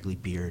scraggly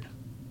beard,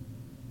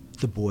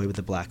 the boy with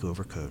the black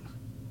overcoat.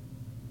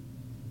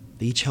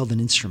 They each held an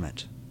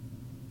instrument,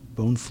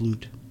 bone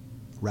flute,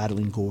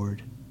 rattling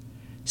gourd,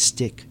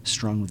 stick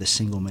strung with a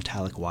single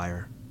metallic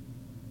wire.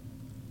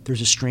 There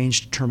was a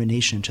strange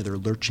determination to their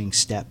lurching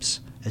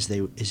steps, as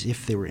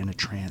if they were in a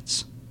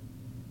trance.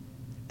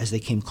 As they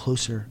came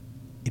closer,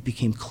 it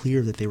became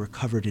clear that they were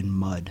covered in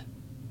mud,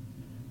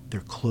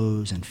 their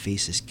clothes and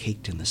faces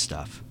caked in the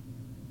stuff.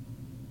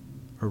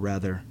 Or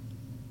rather,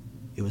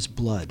 it was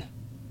blood,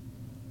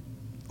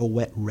 a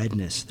wet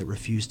redness that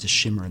refused to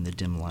shimmer in the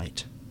dim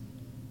light.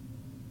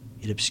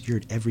 It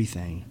obscured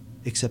everything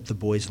except the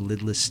boys'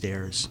 lidless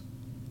stares.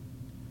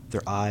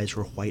 Their eyes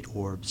were white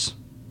orbs,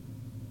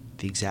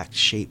 the exact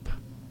shape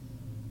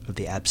of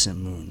the absent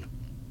moon.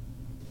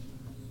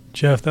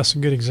 Jeff, that's a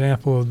good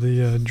example of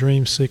the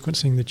dream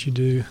sequencing that you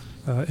do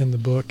in the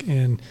book,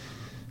 and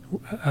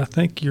I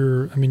think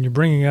you're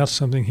bringing out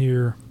something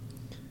here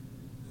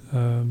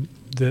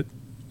that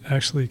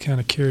actually kind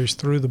of carries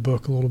through the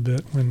book a little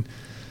bit when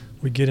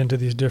we get into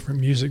these different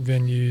music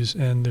venues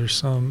and there's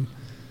some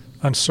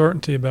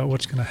uncertainty about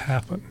what's going to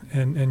happen,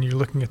 and you're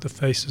looking at the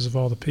faces of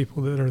all the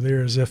people that are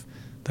there as if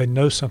they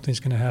know something's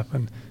going to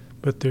happen,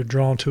 but they're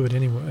drawn to it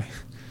anyway,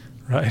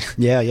 right?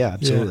 Yeah,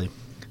 absolutely. Yeah.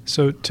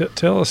 So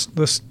tell us,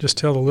 let's just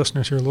tell the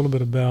listeners here a little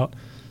bit about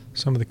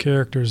some of the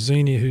characters.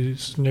 Xenia,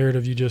 whose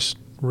narrative you just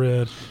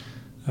read,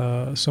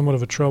 somewhat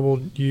of a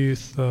troubled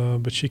youth,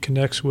 but she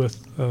connects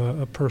with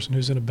a person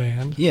who's in a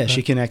band. Yeah, right?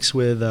 She connects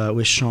with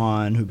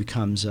Sean, who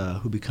becomes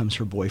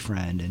her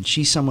boyfriend, and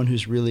she's someone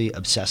who's really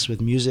obsessed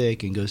with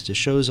music and goes to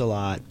shows a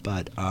lot,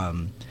 but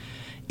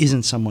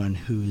isn't someone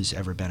who's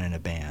ever been in a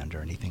band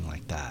or anything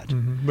like that.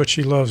 Mm-hmm. But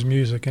she loves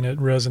music, and it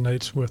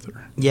resonates with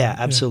her. Yeah,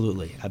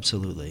 absolutely.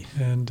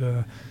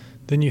 And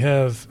then you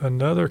have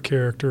another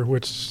character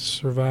which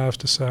survives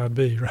to side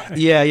B, right?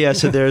 Yeah.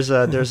 So there's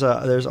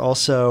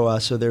also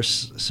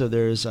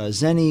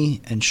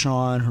Zenny and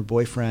Sean, her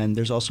boyfriend.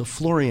 There's also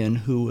Florian,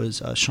 who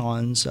was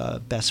Sean's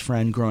best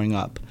friend growing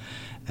up,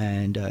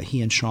 and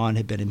he and Sean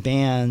had been in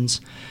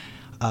bands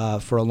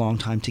for a long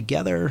time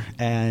together,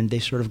 and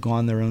they've sort of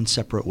gone their own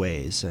separate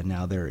ways, and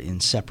now they're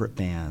in separate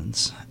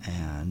bands.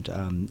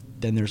 And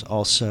then there's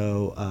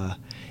also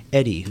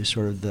Eddie, who's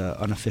sort of the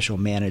unofficial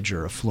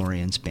manager of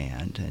Florian's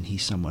band, and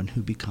he's someone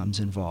who becomes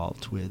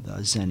involved with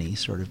Zenny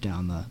sort of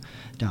down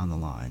the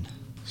line.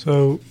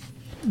 So,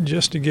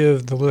 just to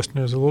give the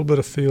listeners a little bit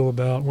of feel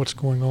about what's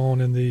going on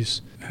in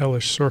these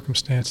hellish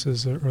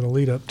circumstances or the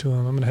lead up to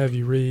them, I'm going to have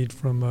you read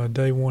from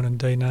day 1 and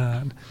day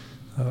 9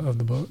 of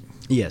the book.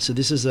 Yeah, so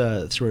this is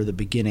sort of the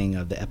beginning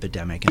of the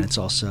epidemic, and it's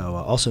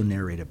also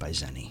narrated by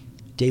Zenny.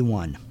 Day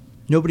 1.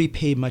 Nobody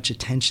paid much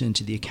attention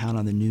to the account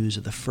on the news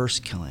of the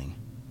first killing,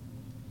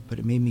 but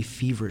it made me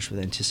feverish with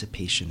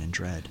anticipation and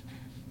dread.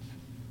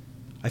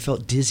 I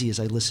felt dizzy as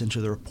I listened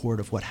to the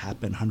report of what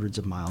happened hundreds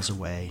of miles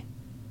away.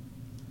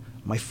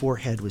 My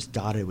forehead was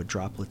dotted with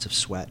droplets of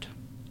sweat.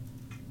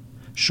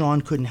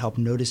 Sean couldn't help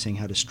noticing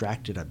how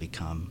distracted I'd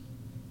become.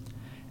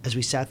 As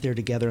we sat there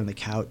together on the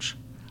couch,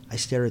 I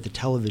stared at the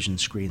television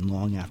screen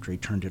long after he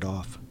turned it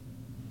off.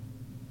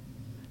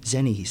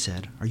 "Zenny," he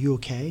said, "are you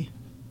okay?"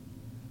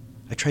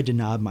 I tried to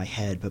nod my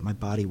head, but my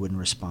body wouldn't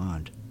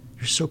respond.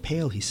 "You're so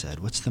pale," he said.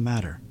 "What's the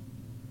matter?"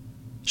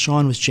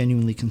 Sean was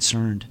genuinely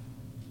concerned.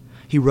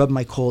 He rubbed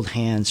my cold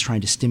hands,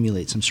 trying to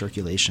stimulate some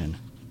circulation.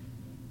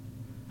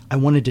 I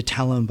wanted to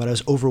tell him, but I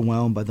was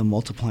overwhelmed by the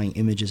multiplying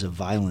images of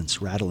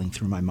violence rattling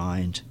through my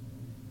mind.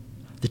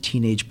 The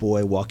teenage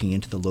boy walking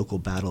into the local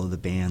battle of the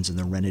bands in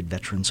the rented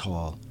Veterans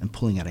Hall and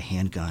pulling out a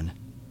handgun.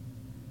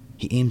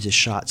 He aims his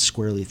shot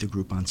squarely at the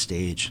group on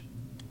stage.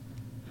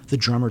 The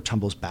drummer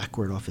tumbles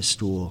backward off his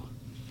stool.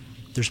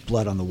 There's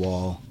blood on the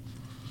wall.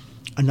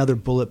 Another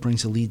bullet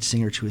brings the lead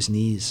singer to his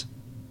knees.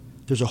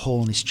 There's a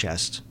hole in his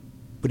chest,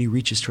 but he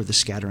reaches toward the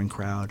scattering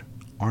crowd,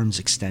 arms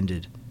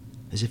extended,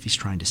 as if he's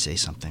trying to say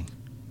something.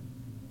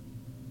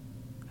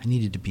 I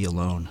needed to be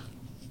alone.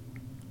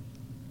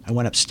 I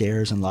went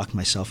upstairs and locked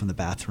myself in the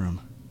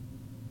bathroom.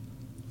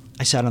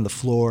 I sat on the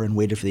floor and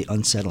waited for the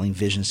unsettling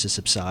visions to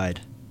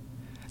subside.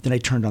 Then I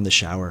turned on the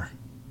shower.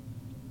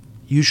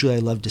 Usually I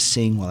loved to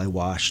sing while I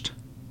washed.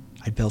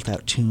 I'd belt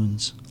out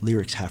tunes,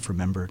 lyrics half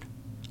remembered,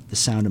 the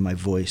sound of my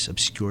voice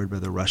obscured by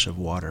the rush of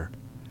water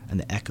and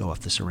the echo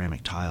of the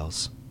ceramic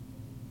tiles.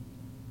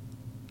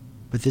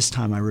 But this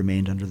time I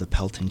remained under the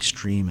pelting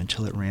stream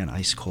until it ran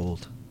ice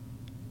cold,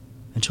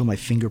 until my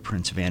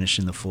fingerprints vanished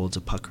in the folds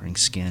of puckering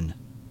skin.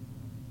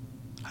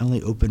 I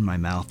only opened my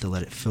mouth to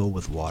let it fill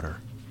with water,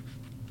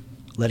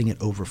 letting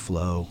it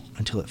overflow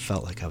until it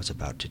felt like I was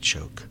about to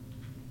choke.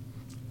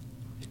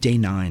 Day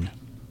 9.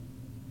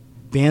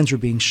 Bands were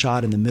being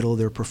shot in the middle of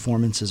their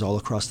performances all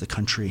across the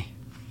country.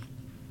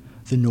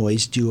 The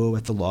Noise Duo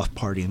at the Loft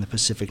Party in the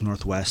Pacific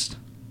Northwest,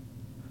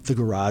 the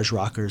Garage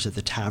Rockers at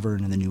the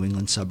Tavern in the New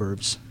England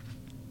suburbs,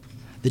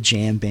 the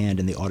Jam Band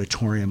in the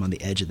Auditorium on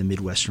the edge of the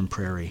Midwestern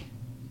Prairie,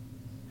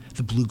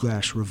 the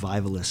Bluegrass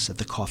Revivalists at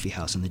the Coffee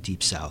House in the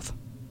Deep South.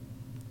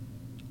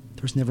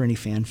 There was never any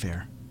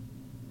fanfare.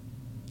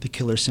 The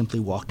killers simply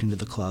walked into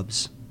the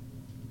clubs,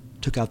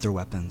 took out their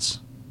weapons,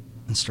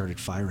 and started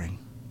firing.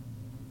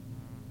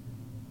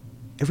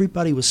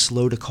 Everybody was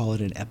slow to call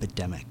it an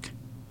epidemic.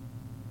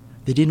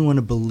 They didn't want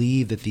to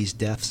believe that these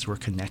deaths were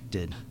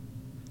connected.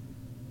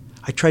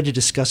 I tried to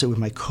discuss it with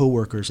my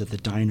coworkers at the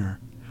diner,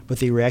 but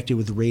they reacted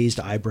with raised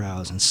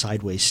eyebrows and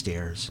sideways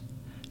stares,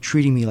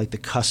 treating me like the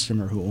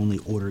customer who only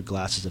ordered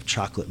glasses of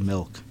chocolate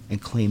milk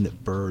and claimed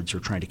that birds were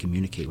trying to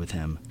communicate with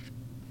him.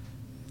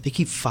 "They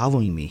keep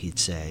following me," he'd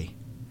say.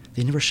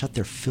 "They never shut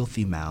their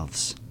filthy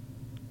mouths."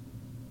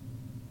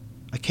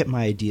 I kept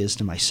my ideas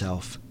to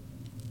myself,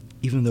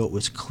 even though it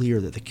was clear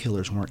that the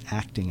killers weren't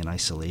acting in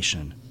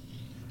isolation.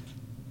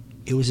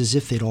 It was as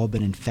if they'd all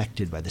been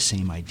infected by the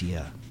same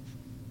idea.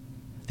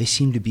 They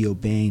seemed to be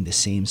obeying the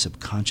same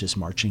subconscious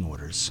marching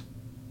orders.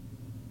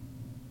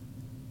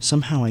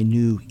 Somehow I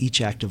knew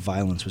each act of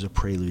violence was a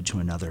prelude to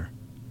another.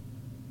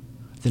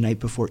 The night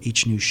before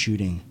each new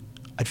shooting,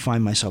 I'd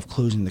find myself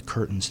closing the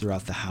curtains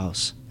throughout the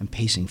house and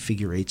pacing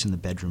figure eights in the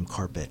bedroom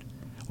carpet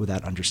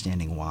without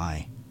understanding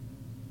why.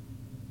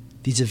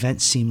 These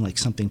events seemed like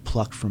something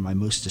plucked from my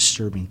most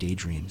disturbing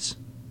daydreams.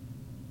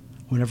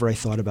 Whenever I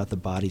thought about the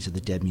bodies of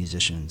the dead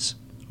musicians,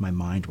 my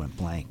mind went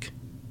blank.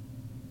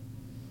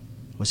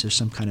 Was there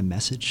some kind of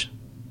message?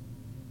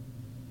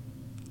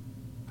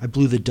 I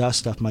blew the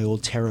dust off my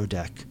old tarot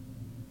deck.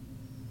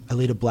 I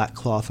laid a black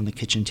cloth on the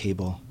kitchen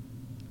table,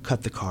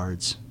 cut the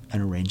cards,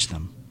 and arranged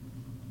them.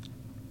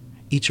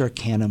 Each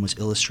arcanum was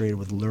illustrated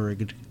with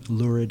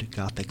lurid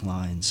Gothic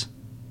lines.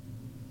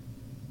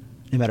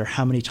 No matter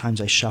how many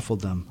times I shuffled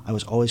them, I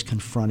was always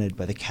confronted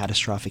by the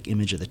catastrophic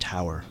image of the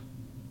tower.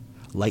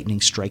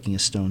 Lightning striking a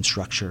stone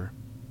structure,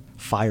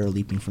 fire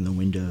leaping from the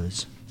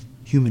windows,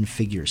 human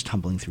figures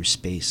tumbling through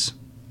space.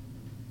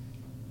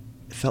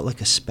 It felt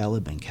like a spell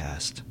had been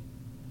cast,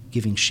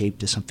 giving shape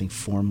to something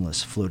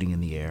formless floating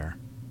in the air.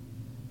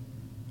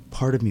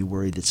 Part of me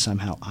worried that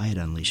somehow I had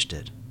unleashed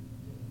it,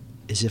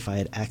 as if I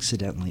had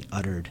accidentally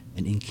uttered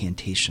an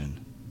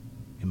incantation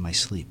in my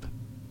sleep.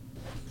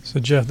 So,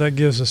 Jeff, that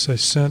gives us a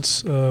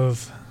sense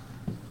of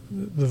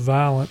the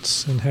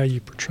violence and how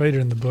you portrayed it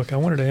in the book. I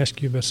wanted to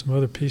ask you about some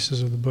other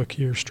pieces of the book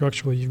here.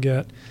 Structurally, you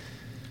got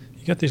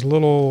these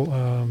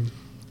little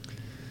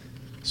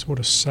sort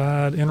of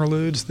side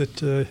interludes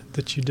that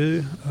you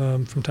do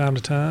from time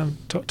to time.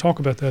 Talk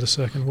about that a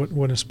second.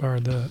 What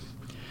inspired that?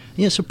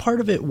 Yeah, so part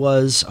of it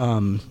was,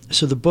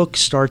 so the book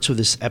starts with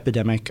this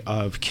epidemic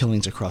of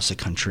killings across the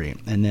country,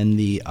 and then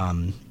the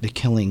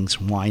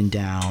killings wind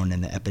down,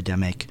 and the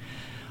epidemic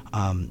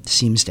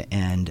seems to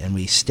end, and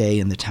we stay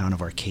in the town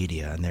of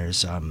Arcadia. And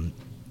there's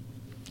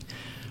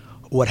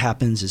what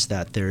happens is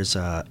that there's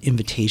an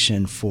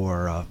invitation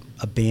for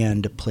a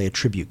band to play a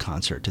tribute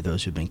concert to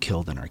those who've been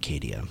killed in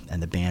Arcadia,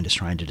 and the band is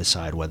trying to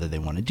decide whether they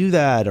want to do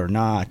that or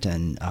not,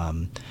 and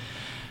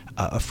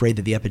afraid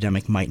that the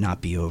epidemic might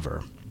not be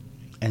over.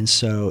 And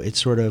so it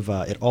sort of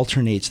it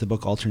alternates. The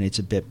book alternates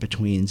a bit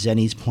between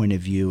Zenny's point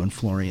of view and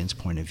Florian's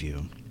point of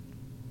view.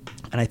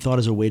 And I thought,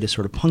 as a way to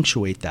sort of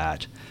punctuate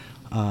that,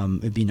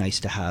 it'd be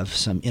nice to have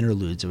some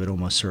interludes that would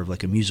almost serve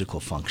like a musical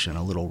function,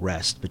 a little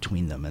rest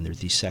between them. And there's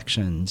these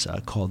sections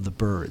called The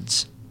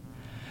Birds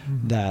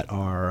that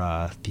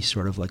are these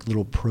sort of like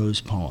little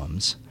prose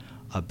poems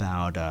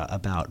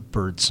about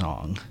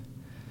birdsong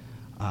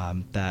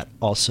that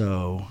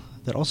also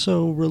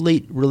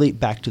relate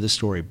back to the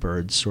story.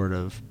 Birds,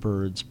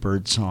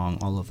 birdsong,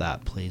 all of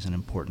that plays an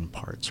important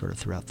part sort of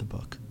throughout the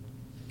book.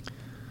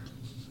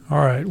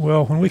 All right.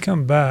 Well, when we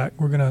come back,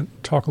 we're going to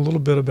talk a little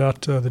bit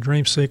about the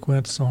dream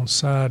sequence on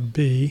side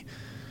B.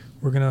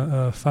 We're going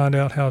to find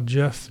out how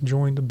Jeff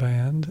joined the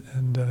band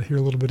and hear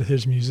a little bit of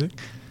his music.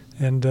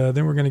 And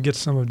then we're going to get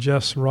some of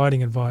Jeff's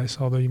writing advice,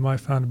 although you might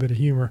find a bit of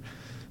humor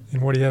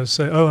in what he has to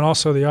say. Oh, and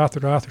also the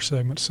author-to-author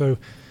segment. So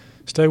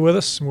stay with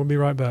us, and we'll be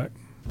right back.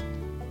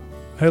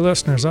 Hey,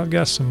 listeners, I've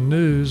got some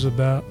news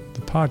about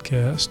the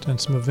podcast and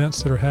some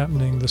events that are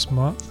happening this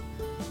month.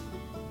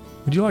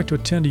 Would you like to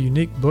attend a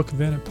unique book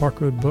event at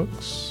Park Road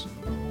Books?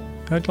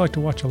 I'd like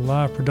to watch a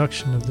live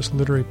production of this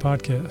literary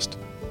podcast.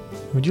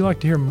 Would you like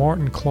to hear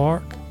Martin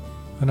Clark,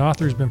 an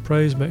author who's been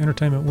praised by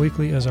Entertainment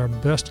Weekly as our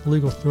best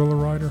legal thriller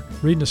writer,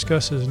 read and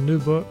discuss his new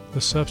book,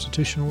 The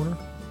Substitution Order?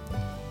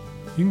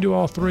 You can do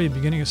all three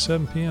beginning at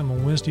 7 p.m.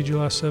 on Wednesday,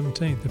 July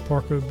 17th at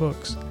Park Road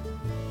Books,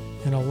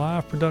 in a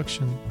live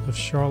production of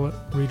Charlotte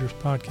Readers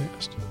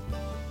Podcast.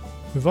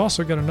 We've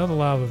also got another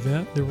live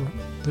event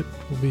that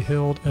will be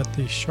held at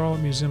the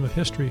Charlotte Museum of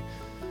History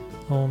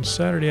on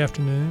Saturday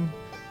afternoon,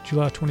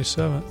 July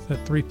 27th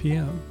at 3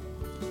 p.m.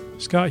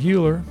 Scott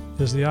Hewler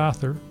is the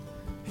author.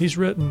 He's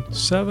written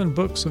 7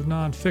 books of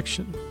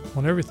nonfiction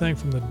on everything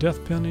from the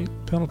death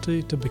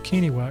penalty to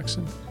bikini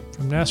waxing,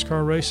 from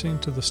NASCAR racing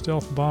to the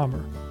stealth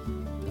bomber,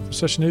 for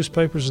such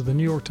newspapers as the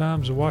New York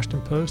Times, the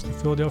Washington Post, the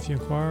Philadelphia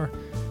Inquirer,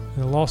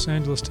 and the Los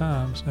Angeles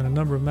Times, and a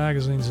number of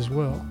magazines as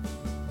well.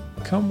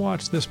 Come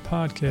watch this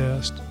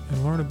podcast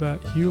and learn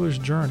about Hewler's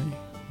journey,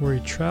 where he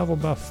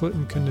traveled by foot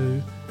and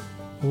canoe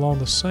along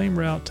the same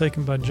route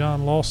taken by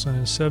John Lawson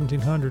in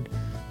 1700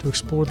 to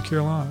explore the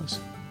Carolinas.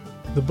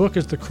 The book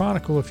is the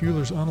chronicle of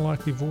Hewler's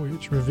unlikely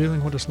voyage,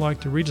 revealing what it's like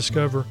to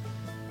rediscover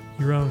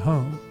your own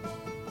home.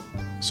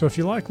 So if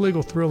you like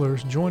legal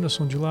thrillers, join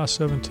us on July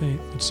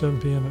 17th at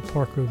 7 p.m. at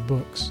Park Road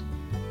Books.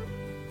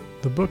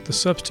 The book, The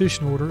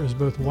Substitution Order, is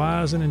both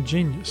wise and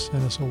ingenious,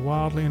 and it's a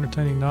wildly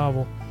entertaining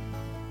novel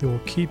that will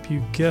keep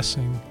you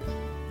guessing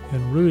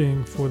and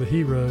rooting for the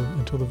hero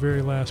until the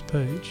very last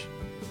page.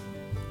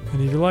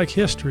 And if you like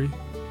history,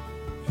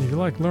 and if you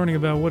like learning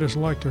about what it's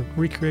like to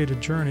recreate a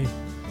journey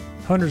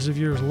hundreds of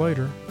years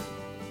later,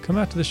 come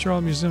out to the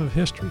Charlotte Museum of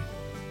History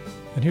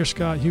and hear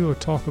Scott Hewler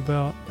talk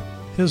about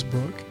his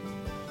book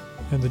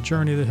and the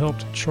journey that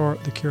helped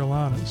chart the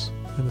Carolinas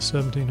in the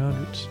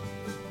 1700s.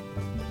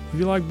 If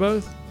you like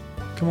both,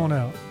 come on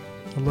out.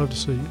 I'd love to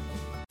see you.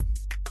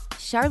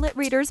 Charlotte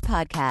Readers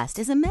Podcast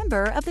is a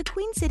member of the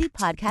Queen City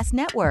Podcast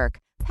Network,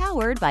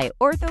 powered by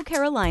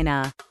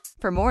OrthoCarolina.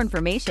 For more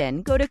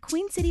information, go to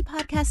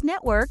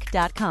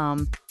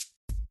queencitypodcastnetwork.com.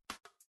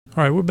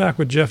 All right, we're back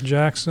with Jeff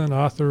Jackson,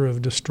 author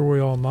of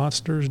Destroy All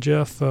Monsters.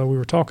 Jeff, we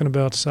were talking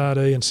about Side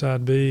A and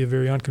Side B, a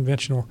very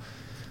unconventional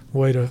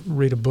way to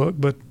read a book,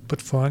 but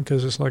fun,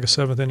 because it's like a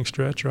seventh inning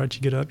stretch, right?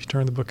 You get up, you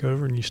turn the book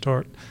over, and you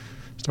start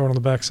on the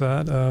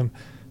backside.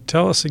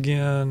 Tell us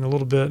again a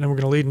little bit, and we're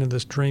going to lead into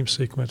this dream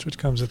sequence, which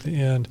comes at the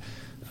end.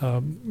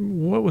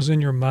 What was in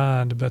your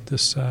mind about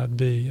this Side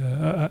B?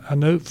 I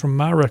know from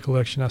my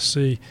recollection, I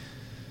see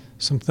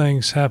some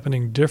things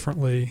happening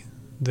differently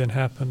than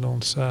happened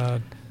on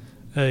Side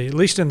A, at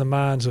least in the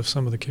minds of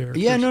some of the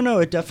characters. Yeah, no,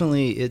 it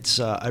definitely,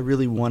 I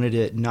really wanted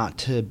it not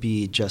to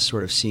be just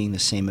sort of seeing the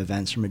same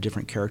events from a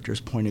different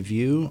character's point of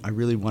view. I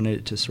really wanted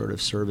it to sort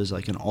of serve as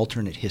like an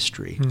alternate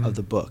history of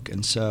the book,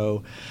 and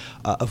so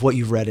of what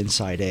you've read in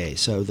Side A.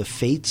 So the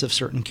fates of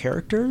certain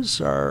characters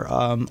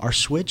are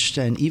switched,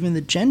 and even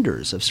the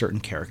genders of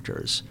certain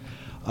characters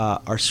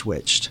are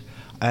switched.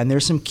 And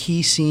there's some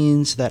key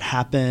scenes that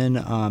happen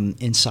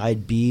in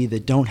Side B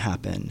that don't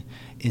happen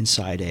in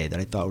Side A that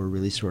I thought were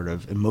really sort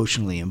of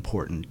emotionally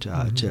important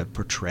to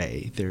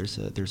portray. There's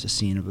a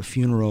scene of a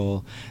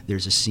funeral.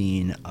 There's a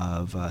scene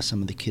of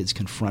some of the kids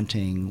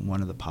confronting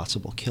one of the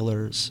possible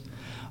killers.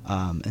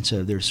 And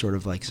so there's sort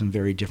of like some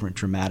very different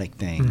dramatic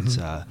things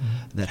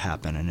that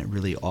happen, and it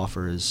really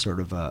offers sort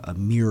of a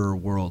mirror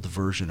world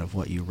version of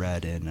what you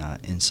read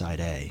in Side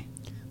A.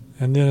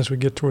 And then as we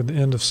get toward the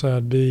end of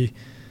Side B,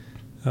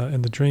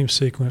 in the dream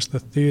sequence, the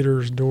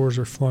theater's doors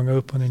are flung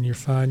open and you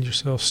find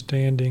yourself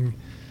standing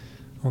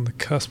on the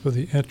cusp of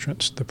the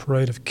entrance. The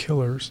parade of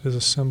killers is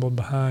assembled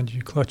behind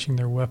you, clutching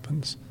their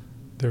weapons,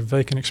 their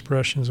vacant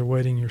expressions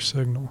awaiting your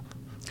signal.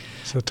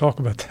 So talk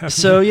about that.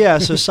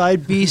 So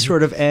Side B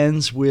sort of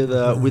ends with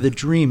a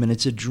dream, and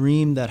it's a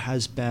dream that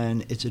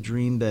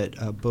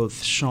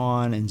both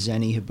Sean and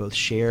Zenny have both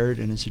shared,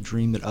 and it's a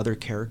dream that other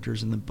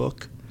characters in the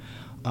book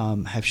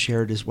have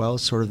shared as well.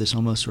 It's sort of this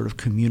almost sort of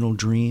communal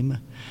dream.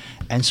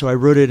 And so I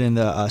wrote it in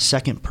the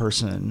second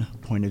person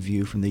point of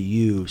view from the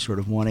you, sort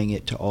of wanting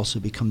it to also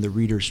become the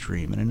reader's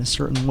dream. And in a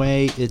certain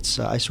way,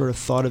 I sort of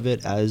thought of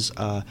it as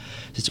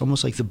it's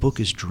almost like the book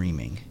is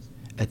dreaming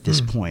at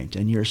this point,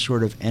 and you're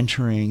sort of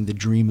entering the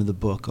dream of the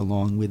book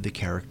along with the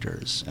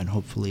characters, and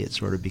hopefully it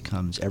sort of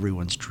becomes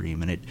everyone's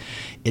dream. And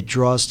it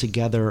draws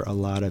together a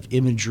lot of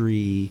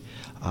imagery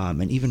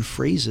and even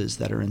phrases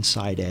that are in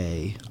Side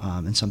A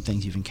and some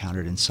things you've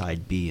encountered in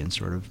Side B, and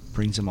sort of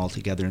brings them all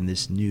together in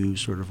this new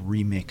sort of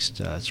remixed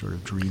sort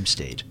of dream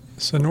state.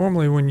 So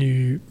normally when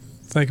you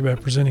think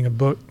about presenting a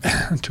book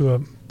to a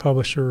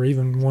publisher, or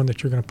even one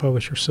that you're going to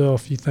publish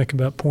yourself, you think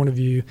about point of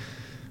view.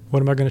 What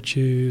am I going to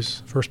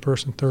choose? First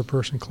person, third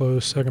person,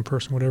 close, second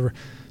person, whatever.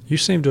 You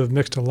seem to have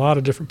mixed a lot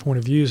of different point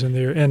of views in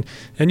there. And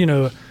you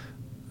know,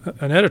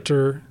 an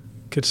editor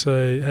could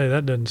say, hey,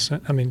 that doesn't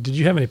sound. I mean, did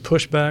you have any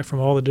pushback from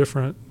all the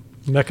different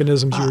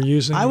mechanisms you were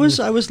using? I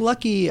was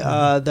lucky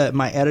that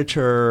my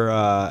editor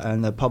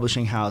and the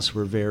publishing house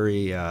were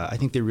very, I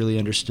think they really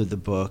understood the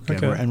book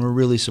and were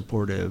really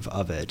supportive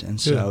of it.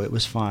 And so it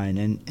was fine.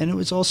 And it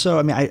was also,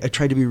 I mean, I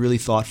tried to be really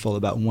thoughtful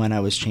about when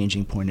I was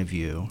changing point of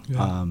view.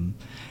 Yeah.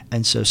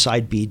 And so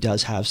Side B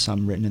does have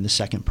some written in the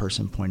second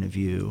person point of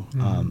view.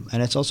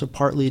 And it's also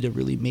partly to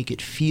really make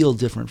it feel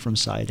different from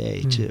Side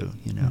A too,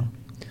 you know.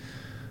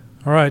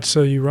 All right,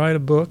 so you write a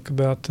book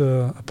about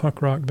a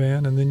punk rock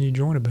band, and then you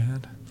join a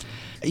band.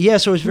 Yeah,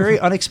 so it was very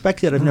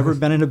unexpected. I've never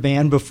been in a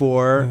band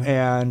before,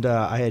 and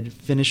I had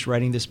finished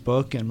writing this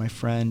book, and my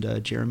friend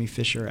Jeremy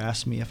Fisher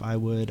asked me if I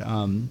would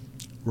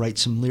write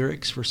some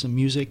lyrics for some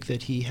music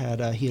that he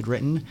had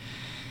written.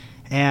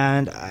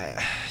 And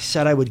I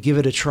said I would give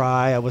it a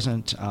try. I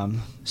wasn't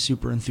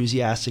super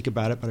enthusiastic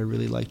about it, but I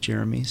really liked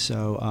Jeremy.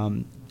 So,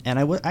 and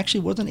I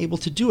actually wasn't able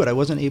to do it. I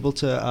wasn't able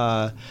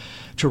to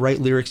write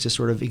lyrics to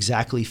sort of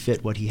exactly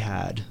fit what he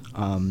had.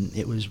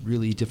 It was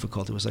really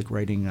difficult. It was like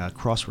writing a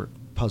crossword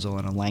puzzle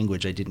in a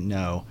language I didn't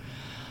know.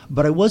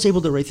 But I was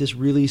able to write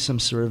some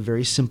sort of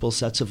very simple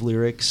sets of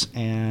lyrics,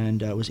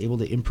 and was able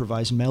to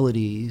improvise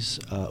melodies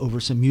over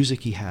some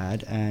music he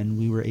had, and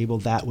we were able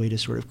that way to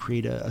sort of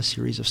create a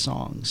series of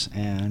songs.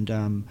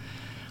 And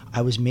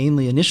I was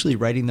initially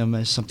writing them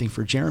as something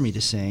for Jeremy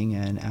to sing,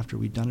 and after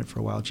we'd done it for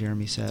a while,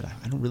 Jeremy said,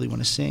 I don't really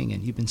want to sing,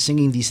 and you've been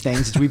singing these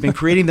things as we've been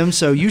creating them,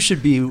 so you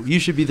should be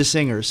the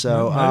singer.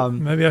 So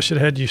maybe I should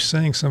have had you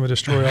sing some of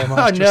Destroy All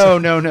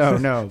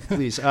Monsters. No,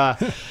 please.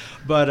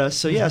 But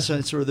so it's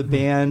sort of the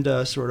band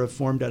sort of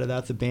formed out of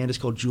that. The band is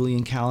called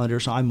Julian Calendar,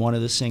 so I'm one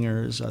of the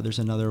singers. There's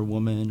another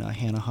woman,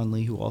 Hannah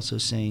Hunley, who also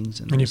sings.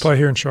 And you play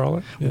here in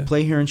Charlotte? We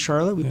play here in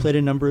Charlotte. We played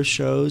a number of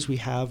shows. We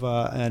have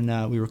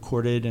we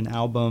recorded an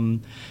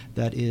album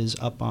that is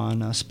up on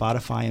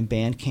Spotify and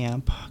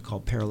Bandcamp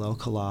called Parallel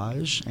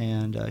Collage,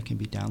 and it can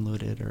be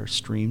downloaded or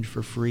streamed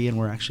for free. And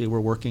we're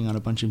working on a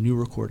bunch of new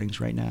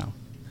recordings right now.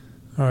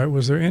 All right.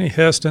 Was there any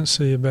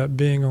hesitancy about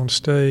being on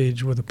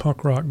stage with a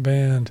punk rock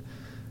band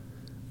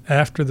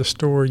after the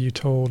story you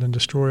told in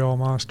Destroy All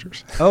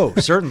Monsters? Oh,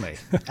 certainly.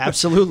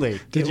 Absolutely.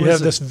 Did you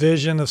have this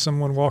vision of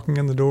someone walking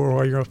in the door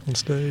while you're up on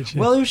stage?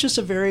 Well, it was just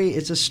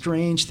it's a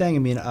strange thing. I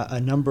mean, a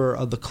number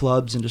of the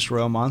clubs in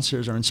Destroy All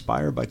Monsters are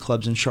inspired by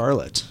clubs in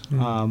Charlotte.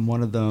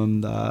 One of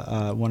them,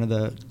 one of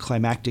the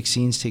climactic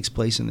scenes takes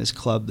place in this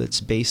club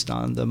that's based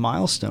on the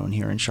Milestone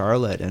here in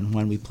Charlotte. And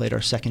when we played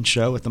our second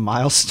show at the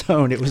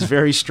Milestone, it was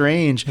very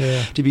strange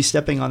to be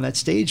stepping on that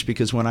stage,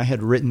 because when I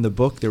had written the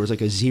book, there was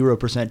like a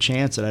 0%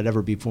 chance that I'd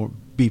ever be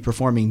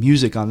performing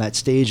music on that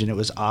stage, and it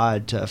was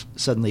odd to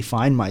suddenly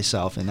find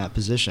myself in that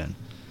position.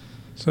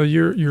 So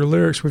your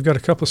lyrics, we've got a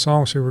couple of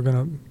songs here we're going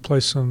to play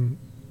some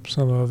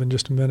of in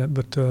just a minute,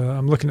 but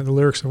I'm looking at the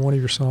lyrics of one of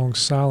your songs,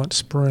 Silent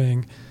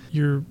Spring.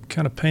 You're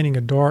kind of painting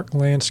a dark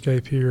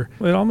landscape here.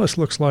 It almost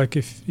looks like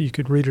if you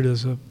could read it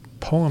as a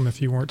poem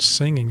if you weren't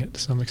singing it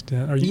to some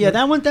extent.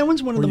 That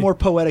one's one of the more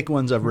poetic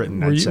ones I've written.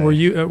 Were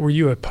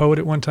you a poet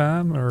at one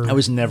time, or I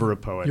was never a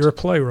poet? You're a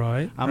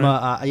playwright. I'm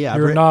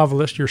You're a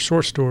novelist. You're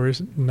short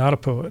stories, not a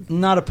poet.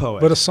 Not a poet,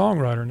 but a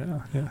songwriter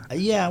now.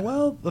 Yeah.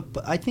 Well,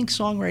 I think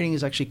songwriting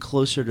is actually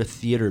closer to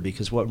theater,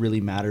 because what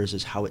really matters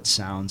is how it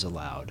sounds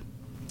aloud,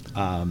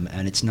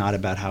 and it's not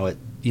about how it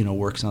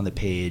works on the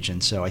page.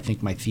 And so I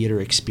think my theater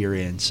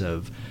experience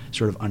of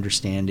sort of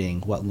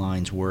understanding what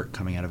lines work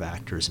coming out of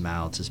actors'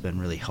 mouths has been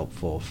really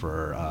helpful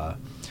for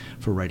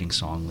writing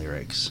song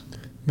lyrics. I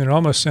mean, it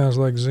almost sounds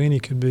like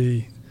Zenny could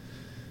be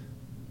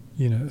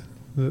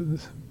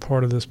the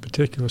part of this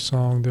particular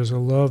song, there's a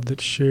love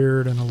that's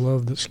shared and a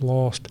love that's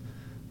lost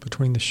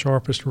between the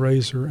sharpest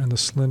razor and the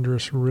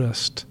slenderest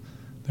wrist.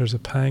 There's a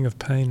pang of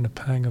pain and a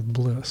pang of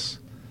bliss.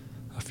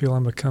 I feel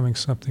I'm becoming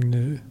something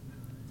new.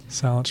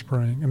 Silent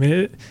Spring. I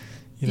mean,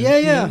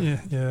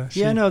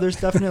 Yeah. No, there's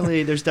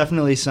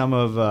definitely some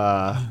of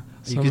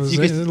you could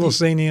a little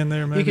Zany in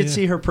there. Maybe, you could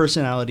see her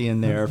personality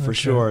in there for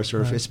sure.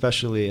 Sort of, right.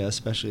 especially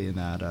in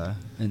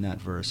that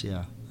verse.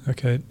 Yeah.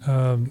 Okay.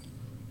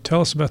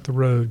 Tell us about The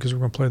Road, because we're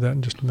going to play that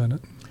in just a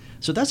minute.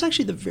 So that's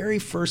actually the very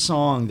first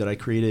song that I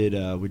created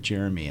with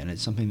Jeremy, and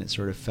it's something that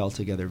sort of fell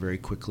together very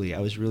quickly. I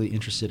was really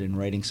interested in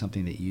writing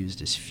something that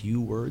used as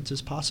few words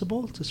as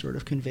possible to sort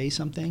of convey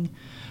something,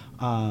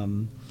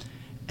 and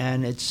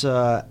it's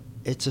a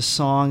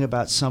song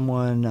about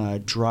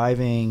someone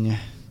driving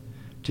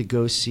to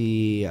go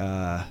see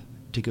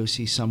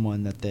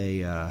someone that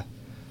they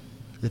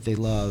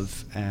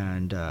love,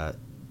 and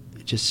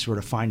just sort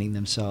of finding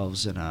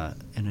themselves in a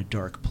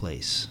dark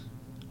place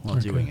while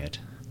doing it.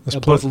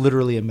 Both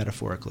literally and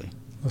metaphorically.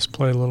 Let's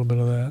play a little bit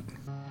of that.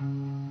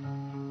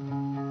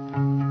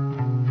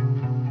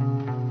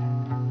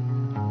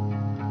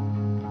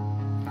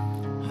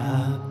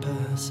 Half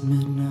past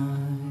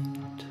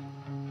midnight,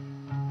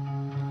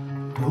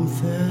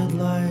 both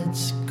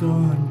headlights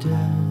gone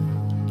dead.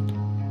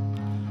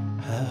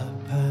 Half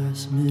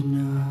past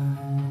midnight,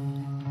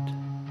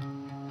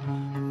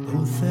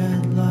 both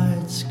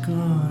headlights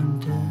gone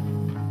dead.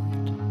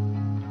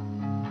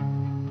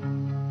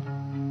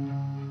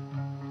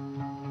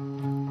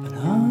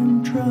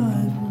 I'm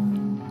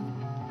driving,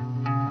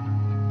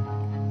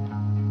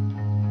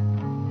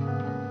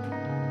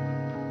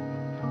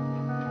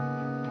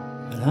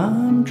 but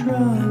I'm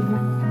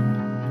driving,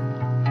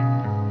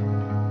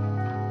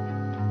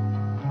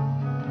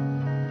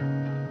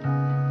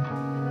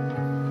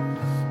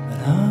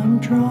 but I'm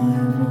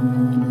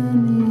driving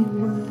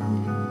anyway.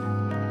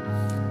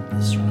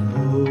 This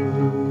road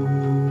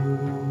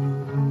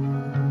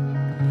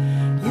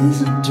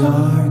isn't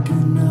dark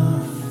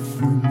enough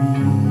for me.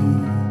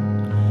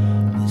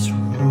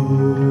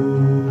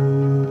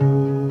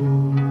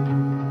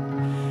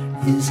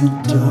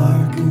 Isn't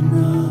dark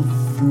enough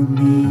for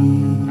me.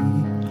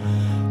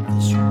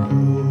 This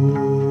road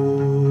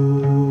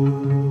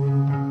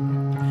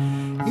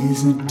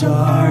isn't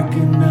dark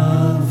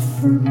enough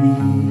for me.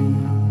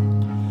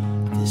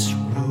 This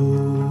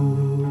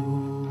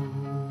road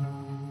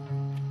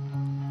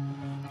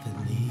that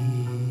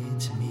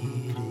leads me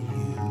to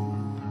you.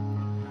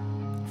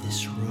 This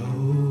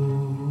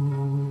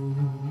road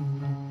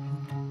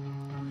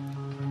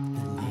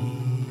that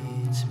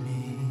leads me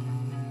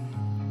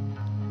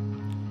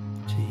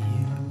to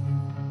you.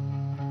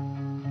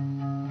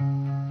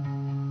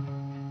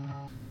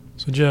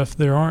 So, Jeff,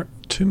 there aren't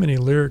too many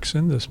lyrics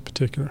in this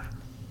particular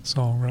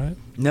song, right?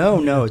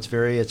 No, it's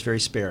very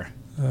spare.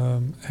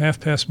 Half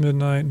past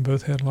midnight and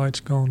both headlights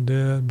gone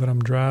dead, but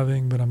I'm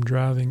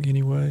driving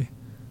anyway.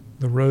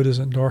 The road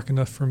isn't dark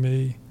enough for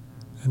me.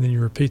 And then you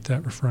repeat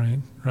that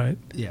refrain, right?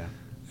 Yeah.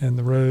 And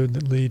the road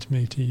that leads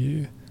me to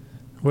you.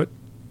 What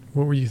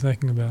were you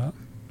thinking about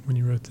when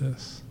you wrote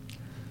this?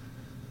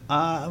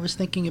 I was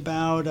thinking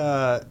about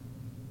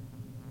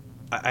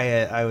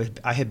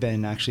I had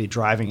been actually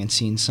driving and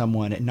seen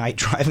someone at night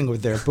driving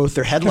with both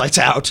their headlights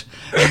out,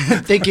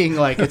 thinking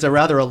like it's a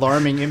rather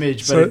alarming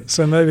image. But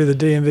so maybe the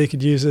DMV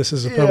could use this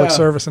as a public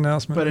service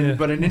announcement.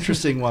 But an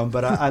interesting one.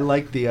 But I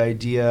like the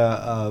idea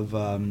of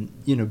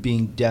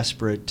being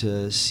desperate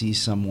to see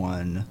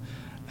someone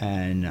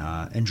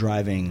and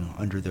driving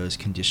under those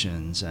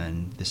conditions,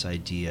 and this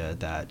idea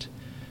that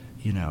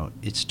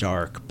it's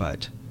dark,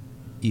 but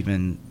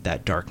even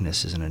that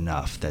darkness isn't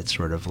enough. That's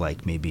sort of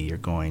like maybe you're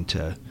going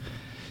to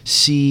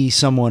see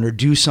someone or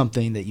do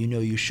something that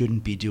you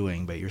shouldn't be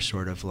doing, but you're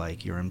sort of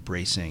like you're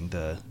embracing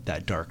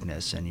that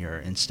darkness, and you're,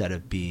 instead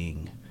of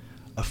being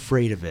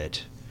afraid of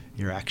it,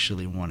 you're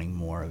actually wanting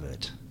more of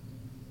it.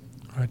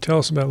 All right, tell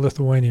us about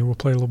Lithuania. We'll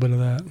play a little bit of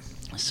that.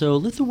 So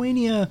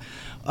Lithuania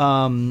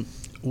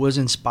was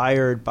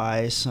inspired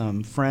by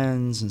some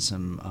friends and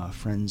some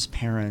friends'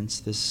 parents,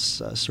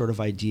 this sort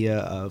of idea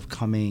of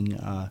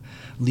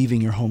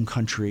leaving your home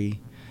country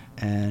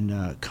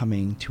and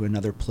coming to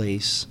another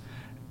place,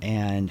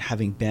 and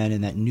having been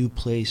in that new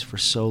place for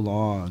so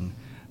long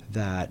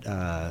that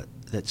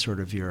that sort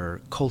of your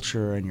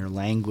culture and your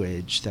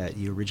language that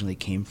you originally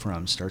came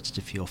from starts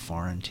to feel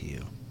foreign to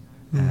you,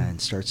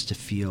 and starts to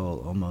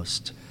feel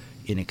almost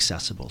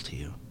inaccessible to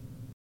you.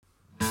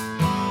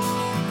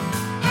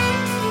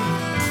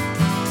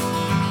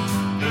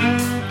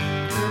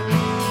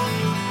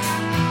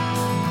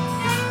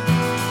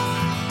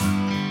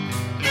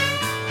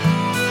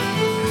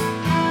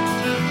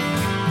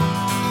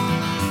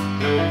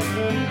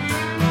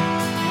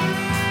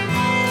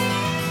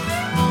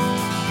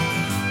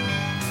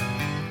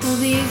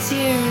 These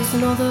years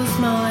and all those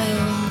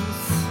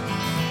miles,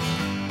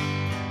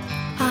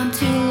 I'm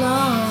too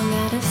long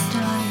at a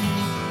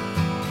style.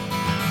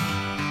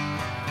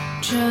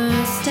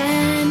 Just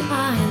an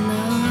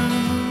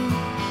island,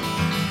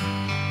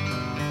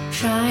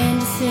 trying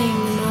to sing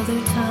another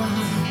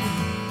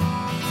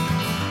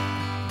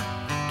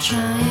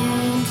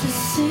trying to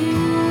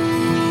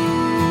soothe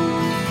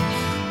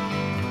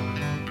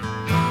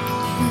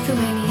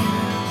Lithuania.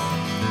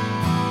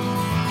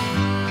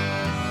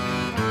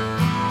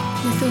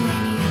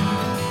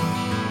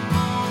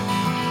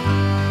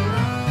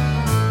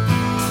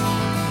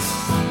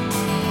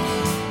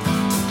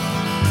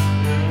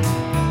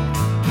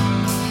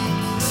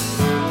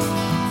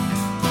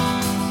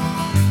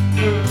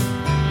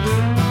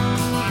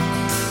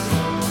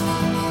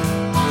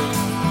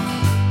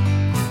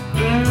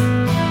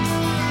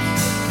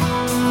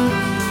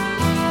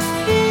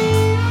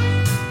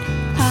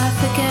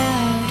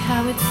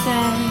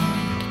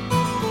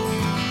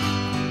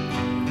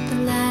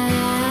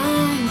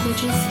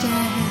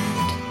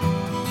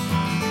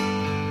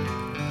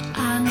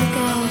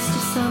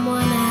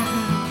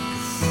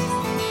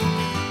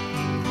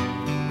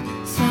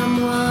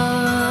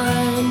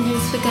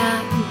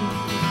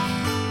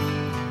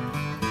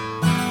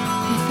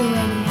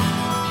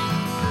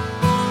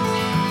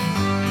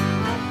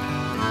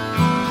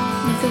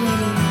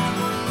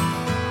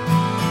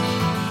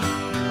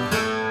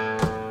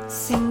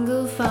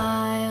 Single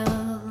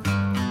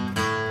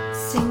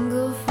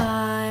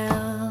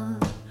file,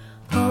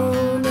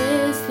 home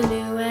is the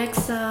new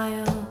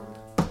exile.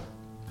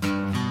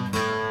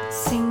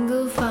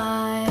 Single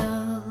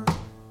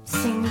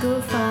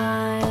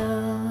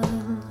file,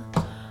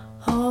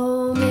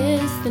 home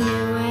is the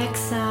new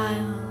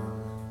exile.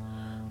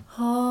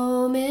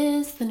 Home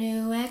is the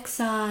new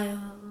exile.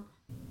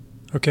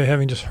 Okay,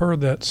 having just heard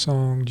that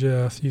song,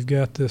 Jeff, you've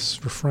got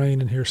this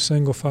refrain in here,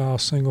 single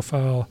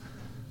file,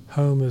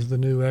 home is the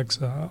new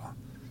exile.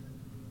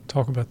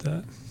 Talk about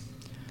that.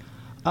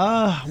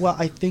 Well,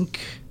 I think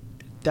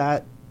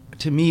that,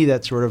 to me,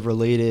 that's sort of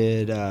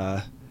related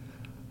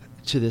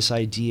to this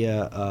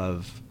idea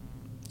of,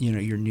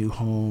 your new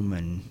home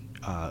and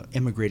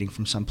immigrating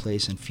from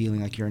someplace and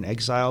feeling like you're in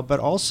exile, but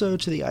also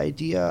to the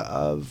idea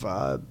of,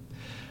 I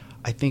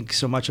think,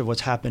 so much of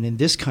what's happened in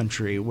this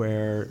country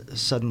where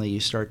suddenly you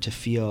start to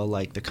feel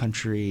like the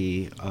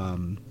country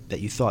that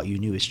you thought you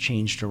knew has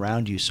changed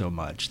around you so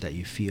much that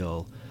you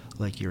feel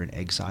like you're in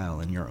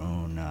exile in your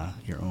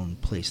own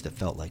place that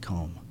felt like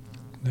home.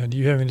 Now, do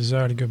you have any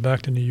desire to go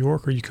back to New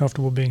York, or are you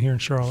comfortable being here in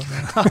Charlotte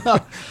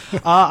now?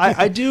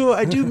 I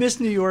do miss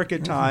New York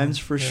at times,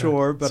 for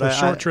sure. But so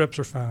short trips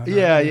are fine.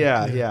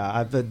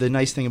 Yeah. The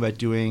nice thing about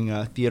doing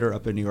theater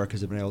up in New York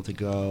is I've been able to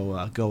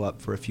go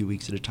up for a few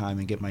weeks at a time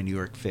and get my New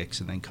York fix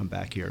and then come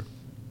back here.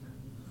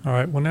 All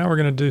right. Well, now we're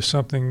going to do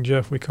something,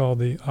 Jeff, we call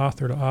the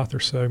author to author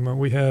segment.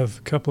 We have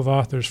a couple of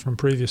authors from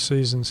previous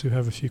seasons who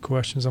have a few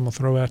questions I'm going to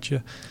throw at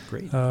you.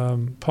 Great.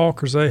 Paul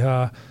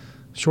Krzeja,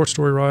 short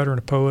story writer and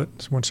a poet,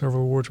 has won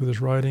several awards with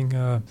his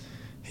writing.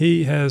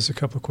 He has a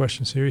couple of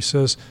questions here. He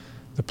says,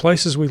 the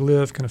places we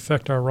live can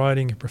affect our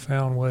writing in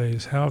profound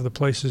ways. How have the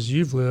places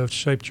you've lived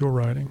shaped your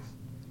writing?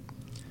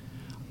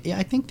 Yeah,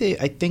 I think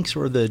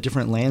sort of the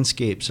different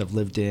landscapes I've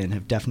lived in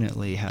have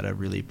definitely had a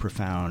really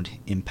profound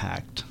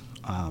impact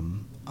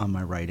on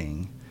my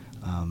writing.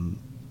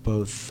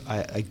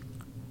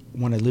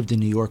 When I lived in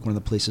New York, one of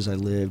the places I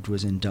lived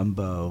was in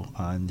Dumbo,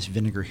 in this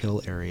Vinegar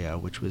Hill area,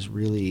 which was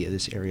really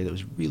this area that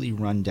was really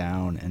run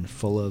down and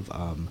full of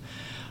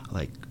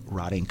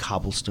rotting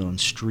cobblestone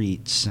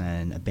streets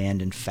and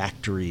abandoned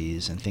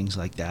factories and things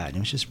like that. And it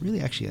was just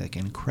really actually like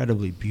an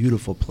incredibly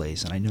beautiful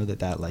place. And I know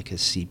that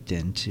has seeped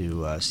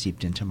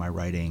into my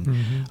writing.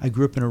 Mm-hmm. I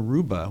grew up in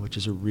Aruba, which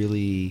is a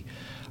really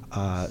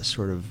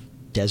sort of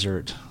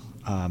desert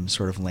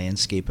sort of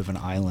landscape of an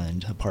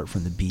island apart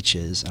from the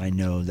beaches, and I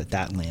know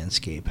that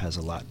landscape has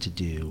a lot to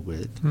do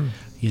with,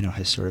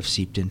 has sort of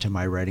seeped into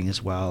my writing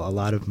as well. A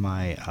lot of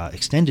my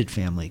extended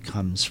family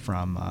comes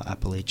from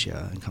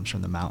Appalachia and comes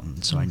from the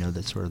mountains, so I know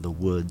that sort of the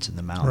woods and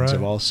the mountains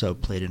have also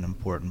played an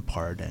important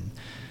part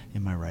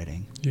in my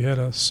writing. You had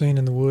a scene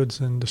in the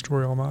woods in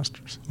Destroy All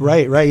Monsters.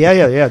 Right, yeah.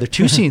 There are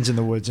two scenes in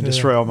the woods in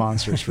Destroy All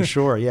Monsters, for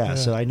sure, yeah.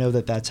 So I know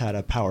that's had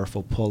a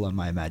powerful pull on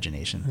my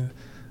imagination. Yeah.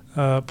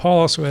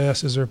 Paul also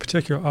asks, is there a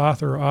particular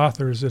author or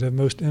authors that have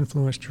most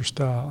influenced your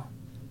style?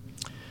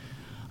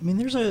 I mean,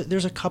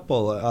 there's a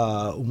couple.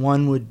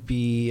 One would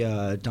be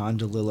Don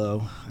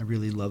DeLillo. I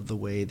really love the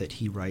way that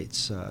he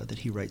writes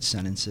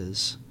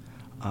sentences,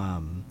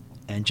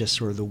 and just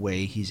sort of the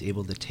way he's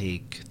able to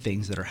take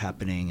things that are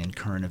happening in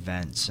current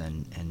events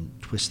and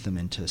twist them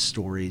into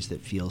stories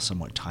that feel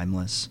somewhat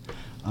timeless.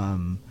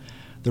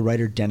 The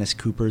writer Dennis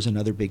Cooper is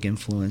another big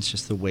influence,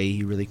 just the way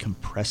he really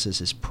compresses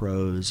his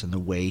prose and the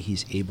way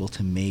he's able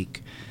to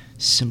make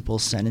simple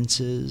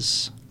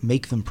sentences,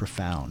 make them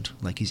profound.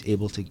 Like he's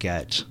able to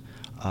get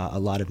a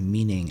lot of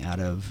meaning out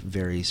of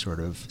very sort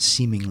of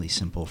seemingly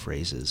simple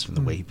phrases from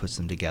the way he puts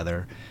them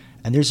together.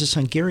 And there's this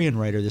Hungarian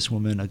writer, this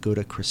woman,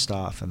 Agota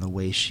Christoph, and the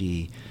way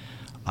she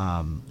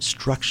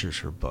structures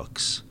her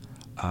books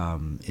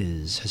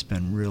has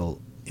been real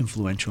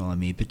influential on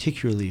me,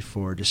 particularly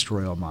for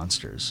Destroy All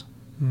Monsters.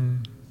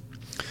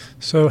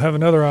 So I have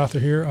another author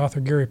here, author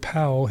Gary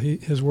Powell.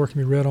 His work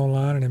can be read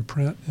online and in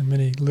print in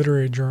many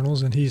literary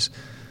journals, and he's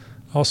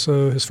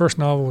Also, his first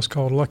novel was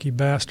called Lucky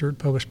Bastard,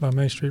 published by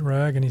Main Street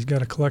Rag, and he's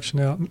got a collection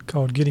out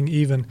called Getting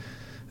Even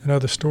and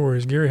Other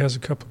Stories. Gary has a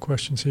couple of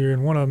questions here,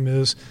 and one of them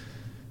is,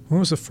 when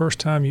was the first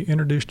time you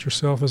introduced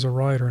yourself as a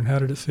writer, and how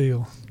did it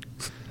feel?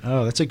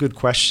 Oh, that's a good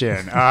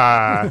question.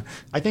 I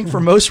think for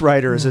most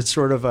writers, it's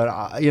sort of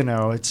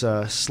it's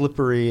a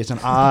slippery, it's an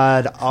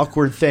odd,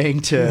 awkward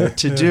thing to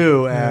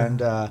do,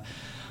 and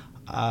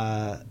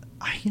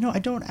I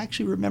don't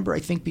actually remember. I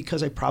think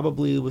because I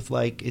probably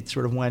it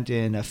sort of went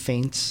in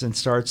feints and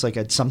starts. Like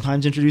I'd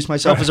sometimes introduce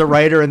myself as a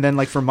writer, and then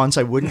like for months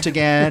I wouldn't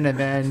again, and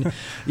then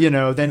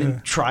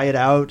try it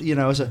out,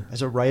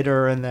 as a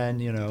writer, and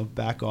then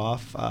back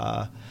off.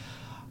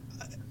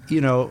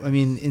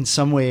 In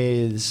some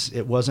ways,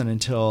 it wasn't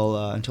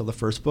until the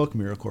first book,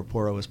 Mira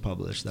Corpora, was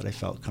published that I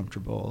felt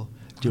comfortable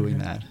doing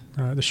that.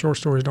 The short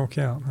stories don't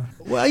count. Huh?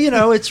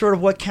 Well, it's sort of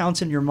what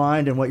counts in your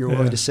mind and what you're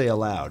willing to say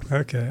aloud.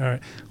 Okay, all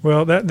right.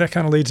 Well, that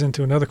kind of leads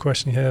into another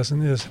question he has,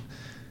 and is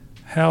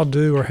how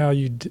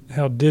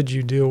did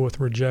you deal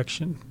with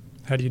rejection?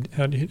 How do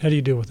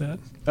you deal with that?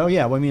 Oh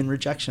yeah, well,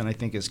 rejection I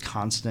think is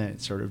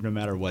constant, sort of no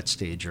matter what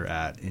stage you're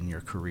at in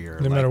your career.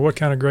 No matter what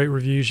kind of great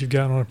reviews you've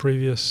gotten on a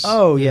previous.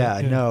 Oh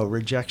yeah, no,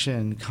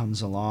 rejection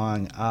comes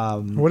along.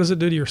 What does it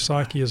do to your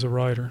psyche as a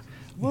writer?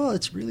 Well,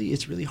 it's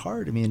really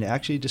hard.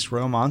 Actually,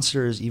 Destroy All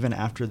Monsters, even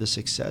after the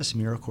success,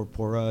 Mira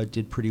Corpora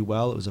did pretty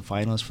well. It was a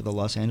finalist for the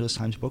Los Angeles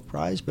Times Book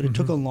Prize, but it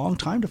took a long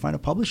time to find a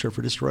publisher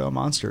for Destroy All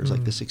Monsters.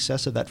 Like the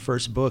success of that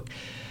first book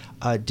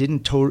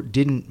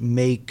didn't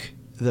make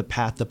the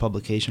path to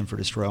publication for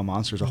Destroy All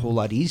Monsters a whole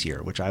lot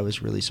easier, which I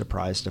was really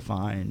surprised to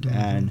find.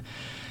 And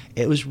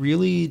it was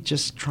really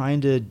just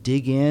trying to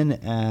dig in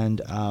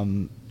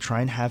and try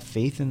and have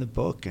faith in the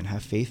book and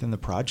have faith in the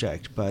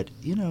project. But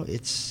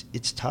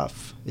it's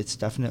tough. It's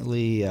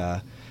definitely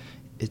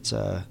it's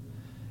a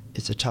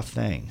tough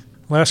thing.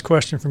 Last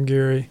question from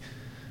Gary: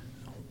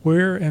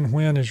 where and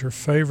when is your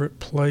favorite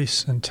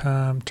place and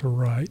time to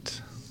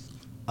write?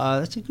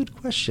 That's a good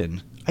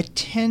question. I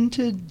tend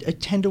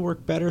to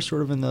work better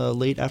sort of in the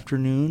late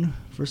afternoon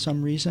for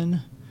some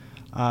reason,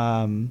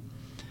 and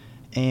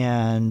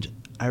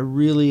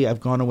I've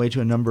gone away to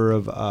a number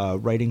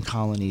of writing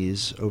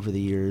colonies over the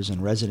years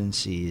and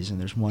residencies, and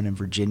there's one in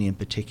Virginia in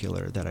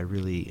particular that I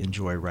really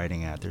enjoy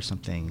writing at. There's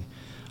something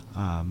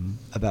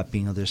about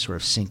being able to sort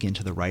of sink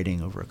into the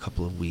writing over a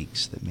couple of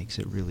weeks that makes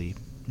it really,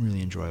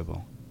 really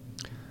enjoyable.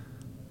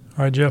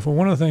 All right, Jeff. Well,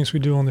 one of the things we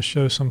do on the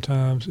show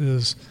sometimes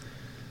is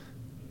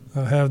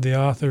have the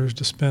authors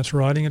dispense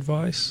writing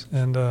advice,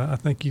 and I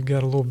think you've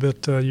got a little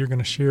bit you're going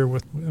to share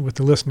with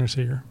the listeners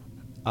here.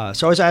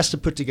 So I was asked to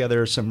put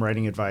together some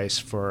writing advice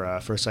for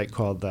a site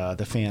called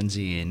the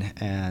Fanzine,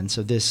 and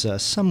so this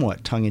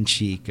somewhat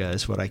tongue-in-cheek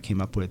is what I came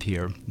up with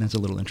here. That's a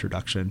little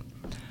introduction.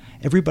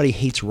 Everybody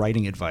hates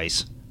writing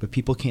advice, but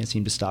people can't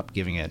seem to stop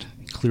giving it.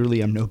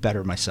 Clearly, I'm no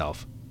better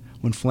myself.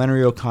 When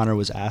Flannery O'Connor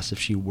was asked if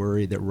she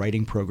worried that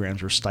writing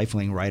programs were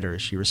stifling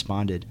writers, she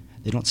responded,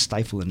 "They don't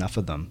stifle enough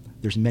of them.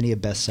 There's many a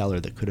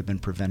bestseller that could have been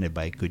prevented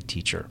by a good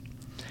teacher."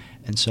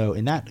 And so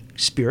in that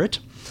spirit,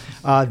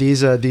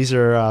 these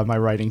are my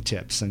writing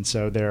tips, and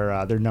so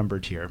they're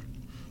numbered here.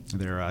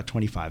 There are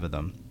 25 of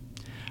them.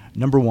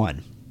 Number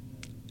 1,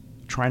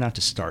 try not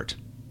to start.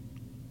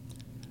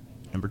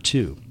 Number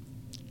 2,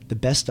 the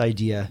best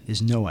idea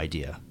is no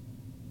idea.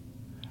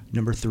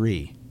 Number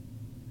 3,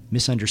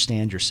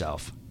 misunderstand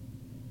yourself.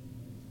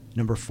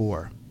 Number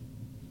 4,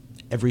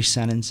 every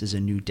sentence is a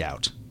new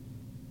doubt.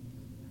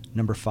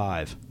 Number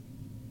 5,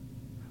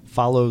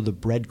 follow the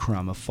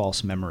breadcrumb of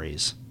false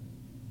memories.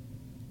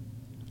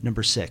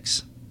 Number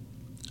 6,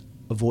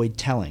 avoid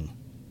telling,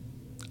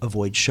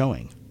 avoid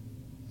showing.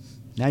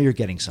 Now you're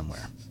getting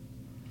somewhere.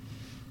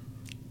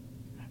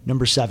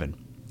 Number 7,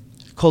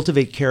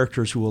 cultivate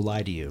characters who will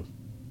lie to you,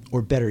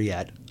 or better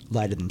yet,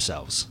 lie to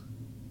themselves.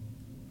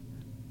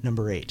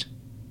 Number 8,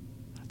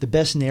 the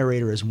best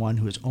narrator is one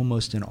who is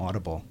almost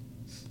inaudible.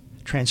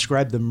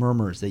 Transcribe the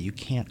murmurs that you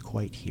can't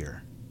quite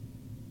hear.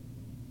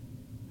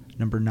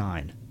 Number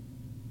 9,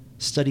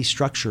 study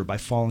structure by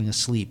falling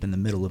asleep in the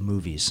middle of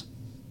movies.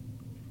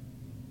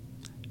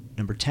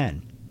 Number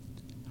 10,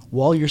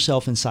 wall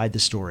yourself inside the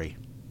story.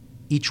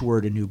 Each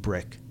word a new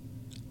brick,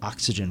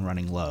 oxygen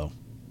running low.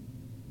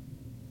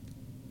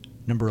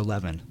 Number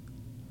 11,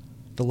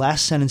 the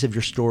last sentence of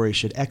your story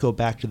should echo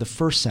back to the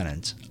first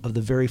sentence of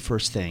the very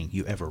first thing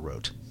you ever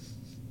wrote.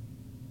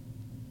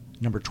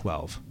 Number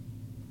 12,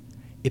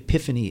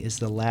 epiphany is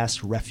the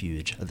last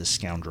refuge of the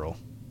scoundrel.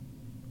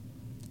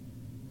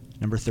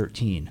 Number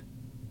 13,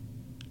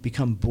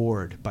 become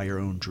bored by your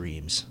own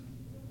dreams.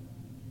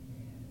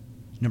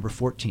 Number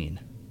 14,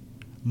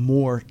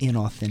 more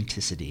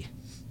inauthenticity.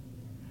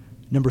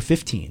 Number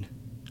 15,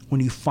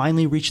 when you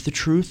finally reach the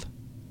truth,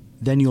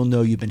 then you'll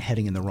know you've been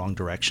heading in the wrong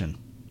direction.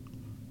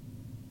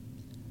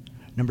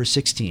 Number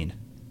 16,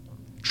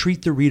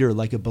 treat the reader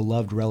like a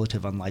beloved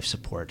relative on life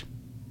support.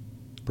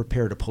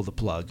 Prepare to pull the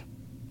plug.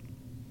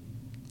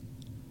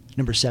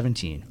 Number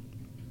 17,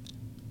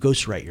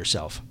 ghostwrite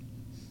yourself.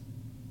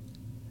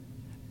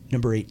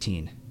 Number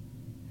 18,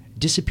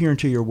 disappear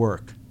into your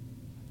work.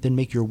 then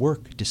make your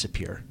work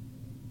disappear.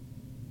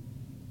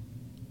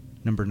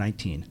 Number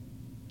 19.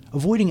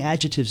 Avoiding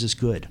adjectives is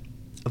good.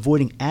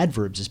 Avoiding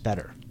adverbs is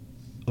better.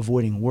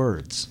 Avoiding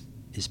words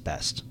is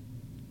best.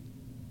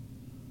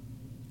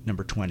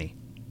 Number 20.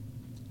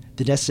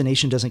 The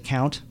destination doesn't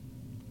count,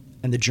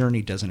 and the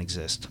journey doesn't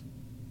exist.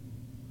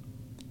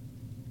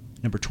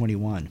 Number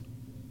 21.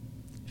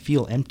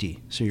 Feel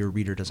empty so your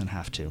reader doesn't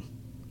have to.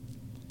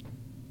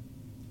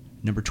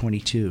 Number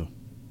 22.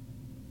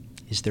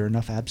 Is there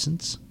enough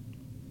absence?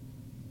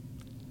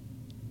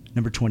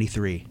 Number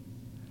 23.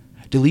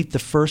 Delete the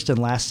first and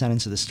last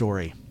sentence of the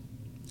story.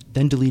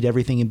 Then delete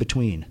everything in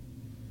between.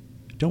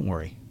 Don't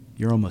worry,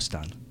 you're almost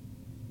done.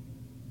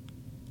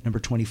 Number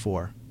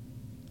 24.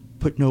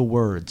 Put no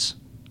words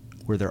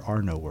where there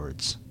are no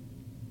words.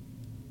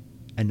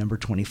 And number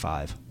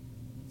 25.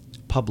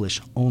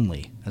 Publish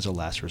only as a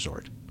last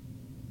resort.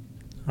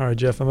 All right,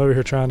 Jeff, I'm over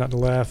here trying not to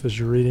laugh as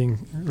you're reading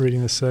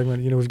this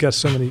segment. You know, we've got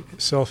so many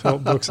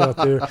self-help books out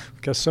there.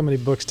 We've got so many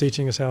books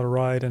teaching us how to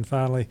write, and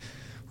finally,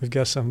 we've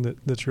got something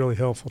that's really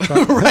helpful.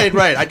 Right.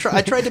 I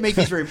tried to make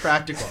these very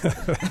practical.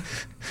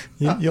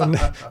 You'll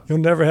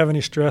never have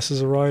any stress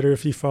as a writer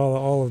if you follow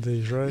all of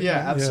these, right? Yeah,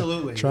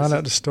 absolutely. Yeah. Try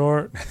not to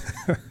start.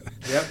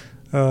 Yep.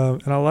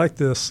 And I like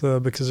this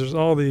because there's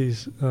all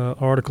these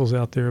articles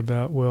out there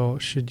about, well,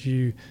 should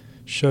you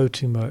show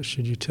too much?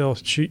 Should you tell?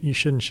 You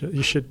shouldn't show.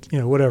 You should,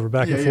 whatever,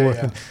 back and forth.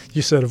 Yeah. And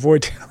you said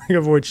avoid telling,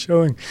 avoid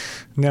showing.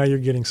 Now you're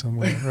getting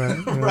somewhere,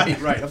 right?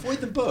 Right. Avoid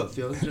them both.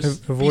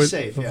 Just be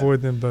safe.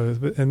 Avoid them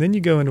both. And then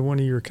you go into one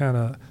of your kind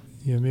of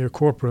mere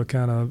corporate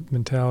kind of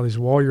mentalities.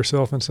 Wall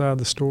yourself inside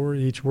the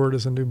story. Each word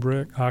is a new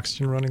brick.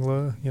 Oxygen running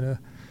low.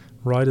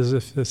 Write as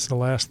if it's the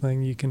last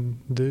thing you can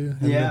do.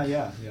 And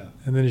Yeah.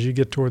 And then as you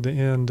get toward the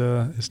end,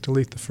 it's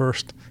delete the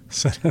first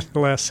sentence, the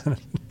last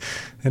sentence.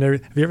 And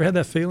have you ever had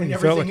that feeling?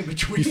 And everything in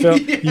between.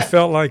 You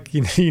felt like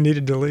you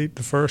needed to delete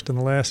the first and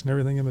the last and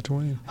everything in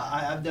between.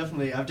 I've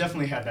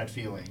definitely had that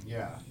feeling.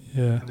 Yeah.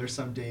 Yeah. And there's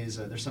some days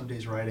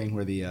writing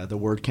where the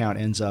word count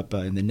ends up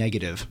in the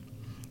negative,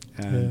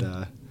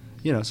 and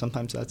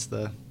sometimes that's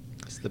the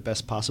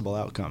best possible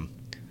outcome.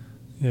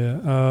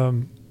 Yeah.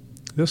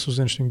 This was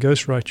interesting.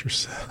 Ghostwrite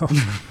yourself.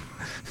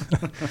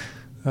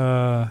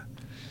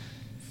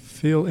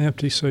 Feel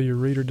empty so your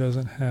reader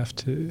doesn't have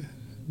to.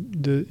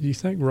 Do you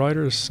think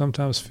writers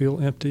sometimes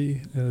feel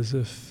empty as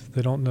if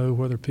they don't know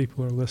whether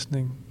people are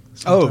listening?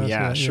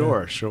 Sometimes,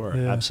 sure.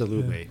 Yeah,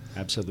 Absolutely.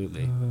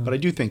 But I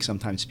do think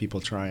sometimes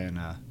people try and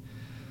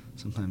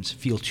sometimes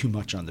feel too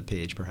much on the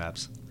page,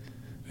 perhaps.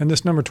 And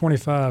this number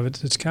 25,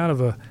 it's kind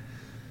of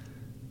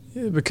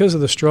because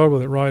of the struggle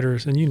that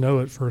writers, and you know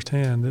it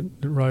firsthand,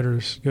 that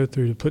writers go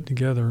through to put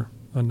together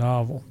a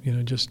novel,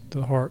 just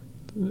the heart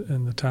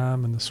and the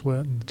time and the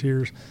sweat and the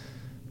tears.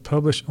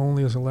 Publish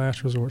only as a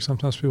last resort.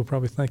 Sometimes people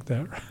probably think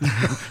that,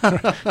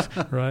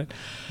 right?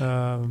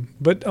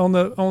 But on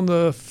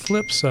the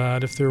flip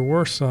side, if there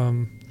were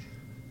some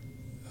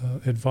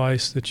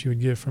advice that you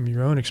would give from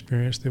your own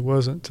experience that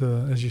wasn't,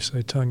 as you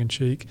say,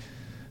 tongue-in-cheek,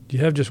 do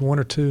you have just one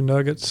or two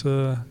nuggets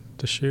to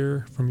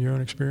share from your own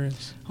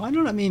experience? One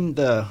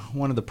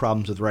of the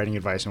problems with writing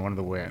advice, and one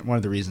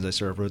of the reasons I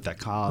sort of wrote that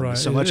column, right.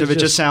 is so much of it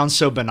just sounds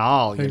so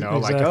banal, Exactly.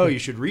 Like, oh, you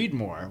should read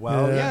more.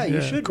 Well, you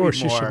should read more. Of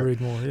course you should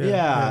read more.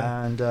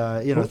 And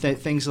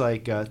things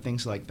like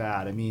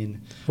that. I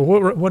mean,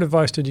 well, what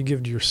advice did you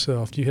give to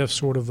yourself? Do you have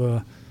sort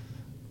of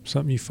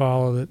something you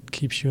follow that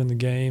keeps you in the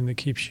game, that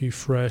keeps you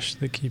fresh,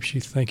 that keeps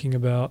you thinking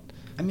about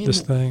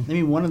this thing? I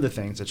mean, one of the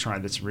things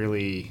that's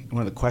really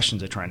one of the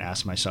questions I try and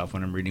ask myself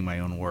when I'm reading my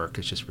own work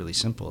is just really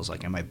simple. Is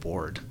like, am I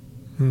bored?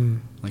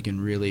 Like,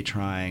 in really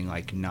trying,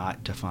 like,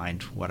 not to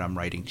find what I'm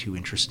writing too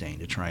interesting,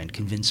 to try and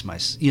convince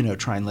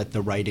try and let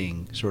the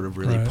writing sort of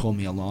really pull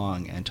me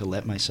along, and to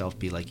let myself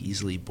be, like,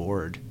 easily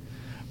bored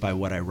by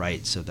what I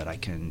write so that I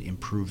can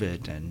improve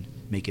it and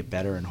make it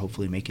better and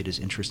hopefully make it as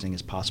interesting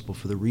as possible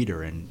for the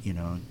reader, and,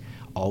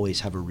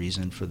 always have a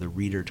reason for the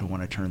reader to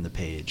want to turn the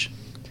page.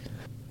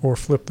 Or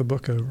flip the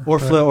book over.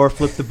 Or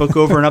flip the book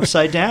over and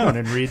upside down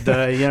and read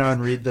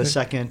the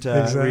second,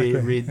 exactly.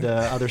 read the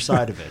other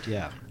side of it.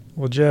 Yeah.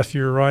 Well, Jeff,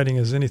 your writing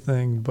is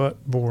anything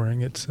but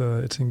boring. It's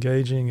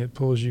engaging. It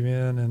pulls you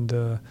in,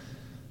 and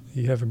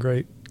you have a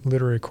great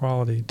literary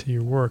quality to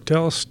your work.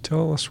 Tell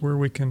us where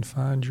we can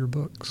find your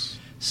books.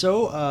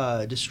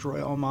 So,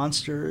 Destroy All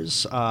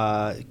Monsters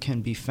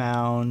can be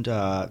found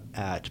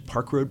at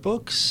Park Road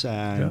Books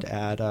and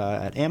at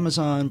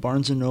Amazon,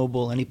 Barnes &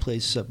 Noble, any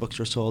place books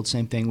are sold.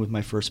 Same thing with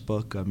my first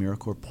book, Mira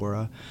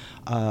Corpora.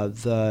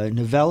 The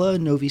novella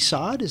Novi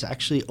Sad is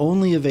actually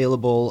only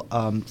available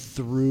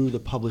through the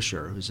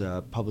publisher, who's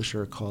a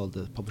publisher called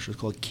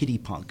Kitty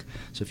Punk.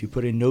 So if you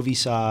put in Novi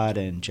Sad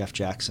and Jeff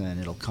Jackson,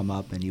 it'll come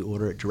up, and you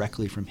order it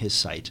directly from his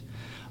site.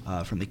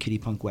 from the Kitty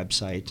Punk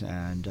website.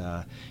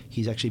 And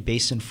he's actually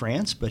based in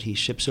France, but he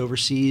ships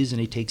overseas and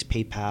he takes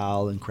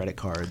PayPal and credit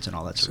cards and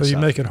all that sort of stuff. So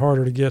you make it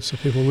harder to get so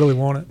people really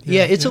want it.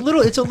 Yeah, it's a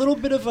little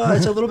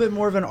bit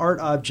more of an art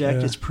object.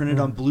 Yeah. It's printed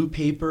on blue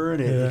paper,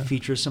 and it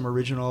features some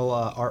original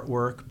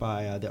artwork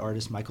by the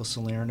artist Michael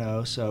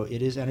Salerno. So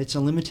it is, and it's a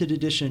limited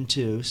edition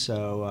too.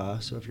 So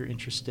if you're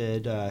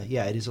interested,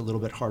 it is a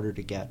little bit harder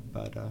to get,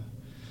 but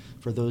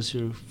for those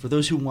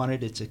who want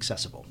it, it's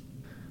accessible.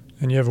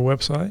 And you have a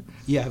website?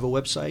 Yeah, I have a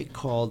website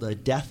called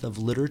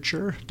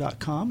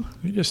deathofliterature.com.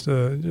 You're just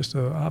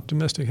a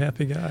optimistic,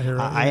 happy guy here.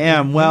 Right? I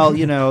am. Well,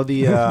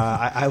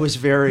 I was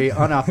very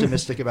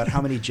unoptimistic about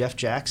how many Jeff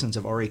Jacksons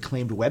have already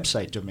claimed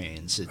website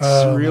domains. It's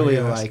really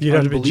like you'd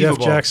have to be Jeff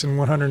unbelievable. Jackson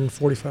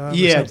 145.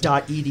 Yeah,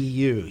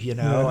 .edu.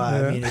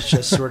 I mean, it's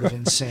just sort of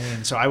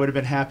insane. So I would have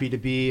been happy to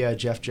be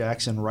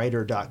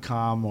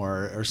JeffJacksonWriter.com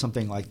or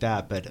something like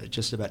that, but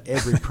just about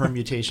every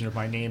permutation of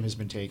my name has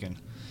been taken.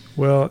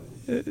 Well,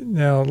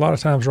 now a lot of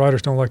times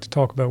writers don't like to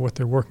talk about what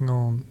they're working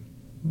on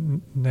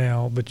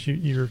now, but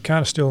you're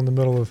kind of still in the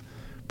middle of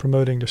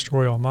promoting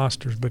Destroy All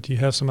Monsters. But do you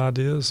have some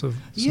ideas of?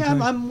 Yeah,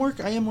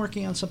 I am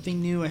working on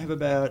something new. I have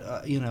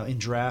about in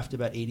draft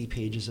about 80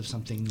 pages of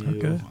something new,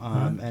 okay.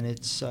 And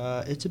it's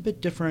a bit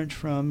different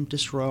from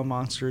Destroy All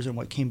Monsters and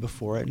what came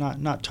before it.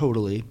 Not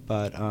totally,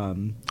 but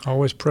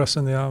always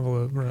pressing the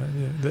envelope, right?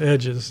 Yeah, the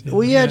edges.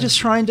 Just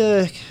trying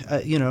to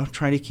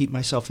keep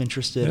myself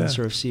interested and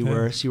sort of see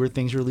where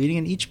things are leading.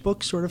 And each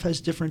book sort of has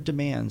different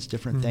demands,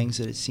 different things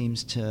that it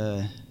seems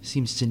to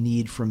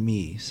need from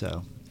me.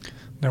 So.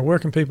 Now, where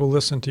can people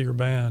listen to your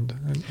band?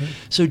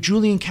 So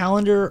Julian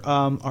Calendar,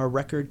 our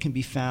record can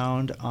be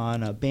found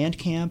on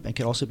Bandcamp and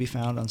can also be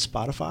found on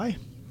Spotify.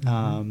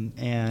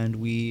 And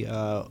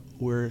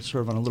we're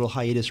sort of on a little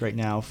hiatus right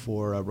now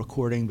for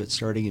recording, but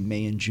starting in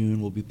May and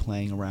June, we'll be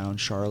playing around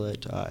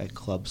Charlotte at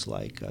clubs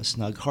like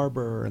Snug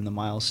Harbor and the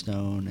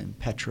Milestone and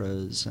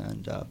Petra's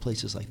and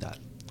places like that.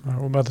 All right,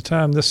 well, by the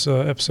time this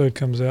episode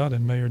comes out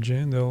in May or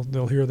June,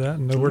 they'll hear that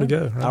and know where to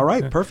go. Right? All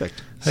right,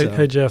 perfect.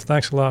 Hey, Jeff,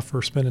 thanks a lot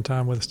for spending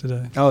time with us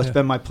today. Oh, it's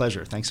been my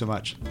pleasure. Thanks so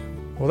much.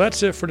 Well,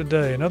 that's it for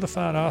today. Another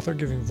fine author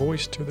giving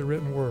voice to the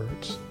written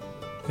words.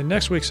 In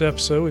next week's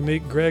episode, we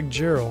meet Greg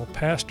Gerald,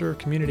 pastor,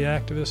 community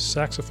activist,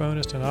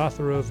 saxophonist, and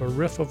author of A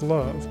Riff of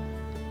Love,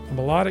 a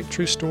melodic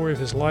true story of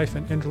his life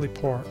in Enderley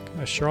Park,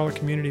 a Charlotte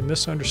community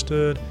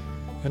misunderstood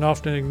and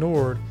often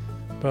ignored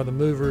by the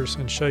movers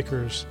and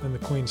shakers in the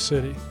Queen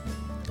City.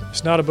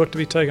 It's not a book to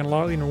be taken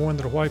lightly, nor one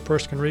that a white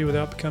person can read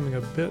without becoming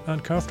a bit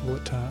uncomfortable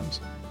at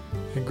times.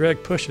 And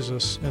Greg pushes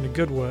us in a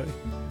good way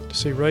to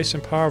see race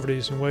and poverty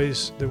in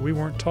ways that we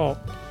weren't taught,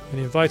 and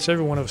he invites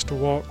every one of us to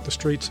walk the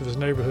streets of his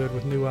neighborhood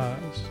with new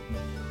eyes.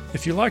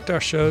 If you liked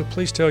our show,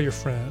 please tell your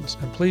friends,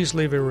 and please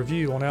leave a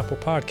review on Apple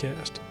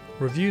Podcast.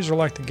 Reviews are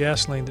like the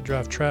gasoline that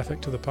drive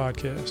traffic to the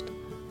podcast.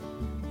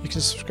 You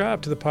can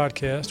subscribe to the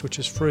podcast, which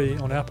is free,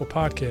 on Apple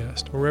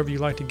Podcast or wherever you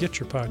like to get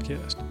your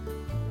podcast.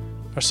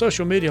 Our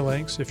social media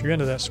links, if you're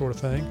into that sort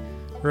of thing,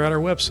 are at our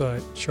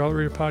website,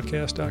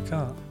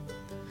 charlottereaderpodcast.com.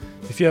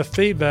 If you have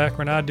feedback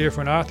or an idea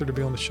for an author to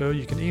be on the show,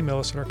 you can email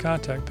us at our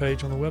contact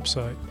page on the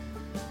website.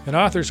 And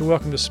authors are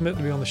welcome to submit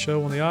to be on the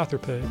show on the author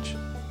page.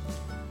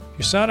 If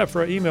you sign up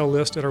for our email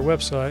list at our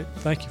website,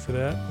 thank you for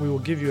that. We will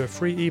give you a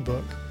free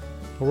ebook,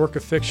 a work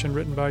of fiction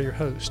written by your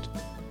host.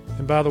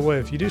 And by the way,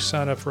 if you do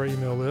sign up for our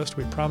email list,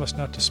 we promise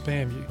not to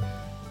spam you.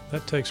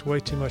 That takes way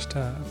too much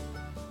time.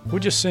 We'll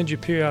just send you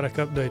periodic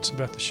updates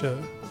about the show.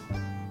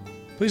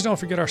 Please don't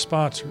forget our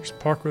sponsors,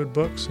 Park Road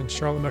Books and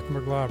Charlotte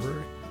Mecklenburg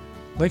Library.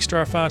 Links to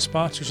our fine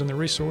sponsors and the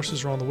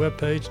resources are on the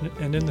webpage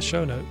and in the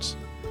show notes.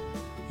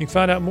 You can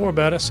find out more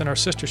about us and our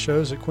sister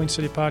shows at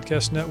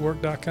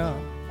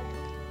QueenCityPodcastNetwork.com.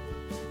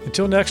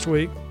 Until next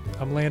week,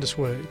 I'm Landis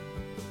Wade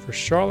for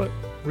Charlotte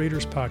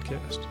Readers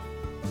Podcast.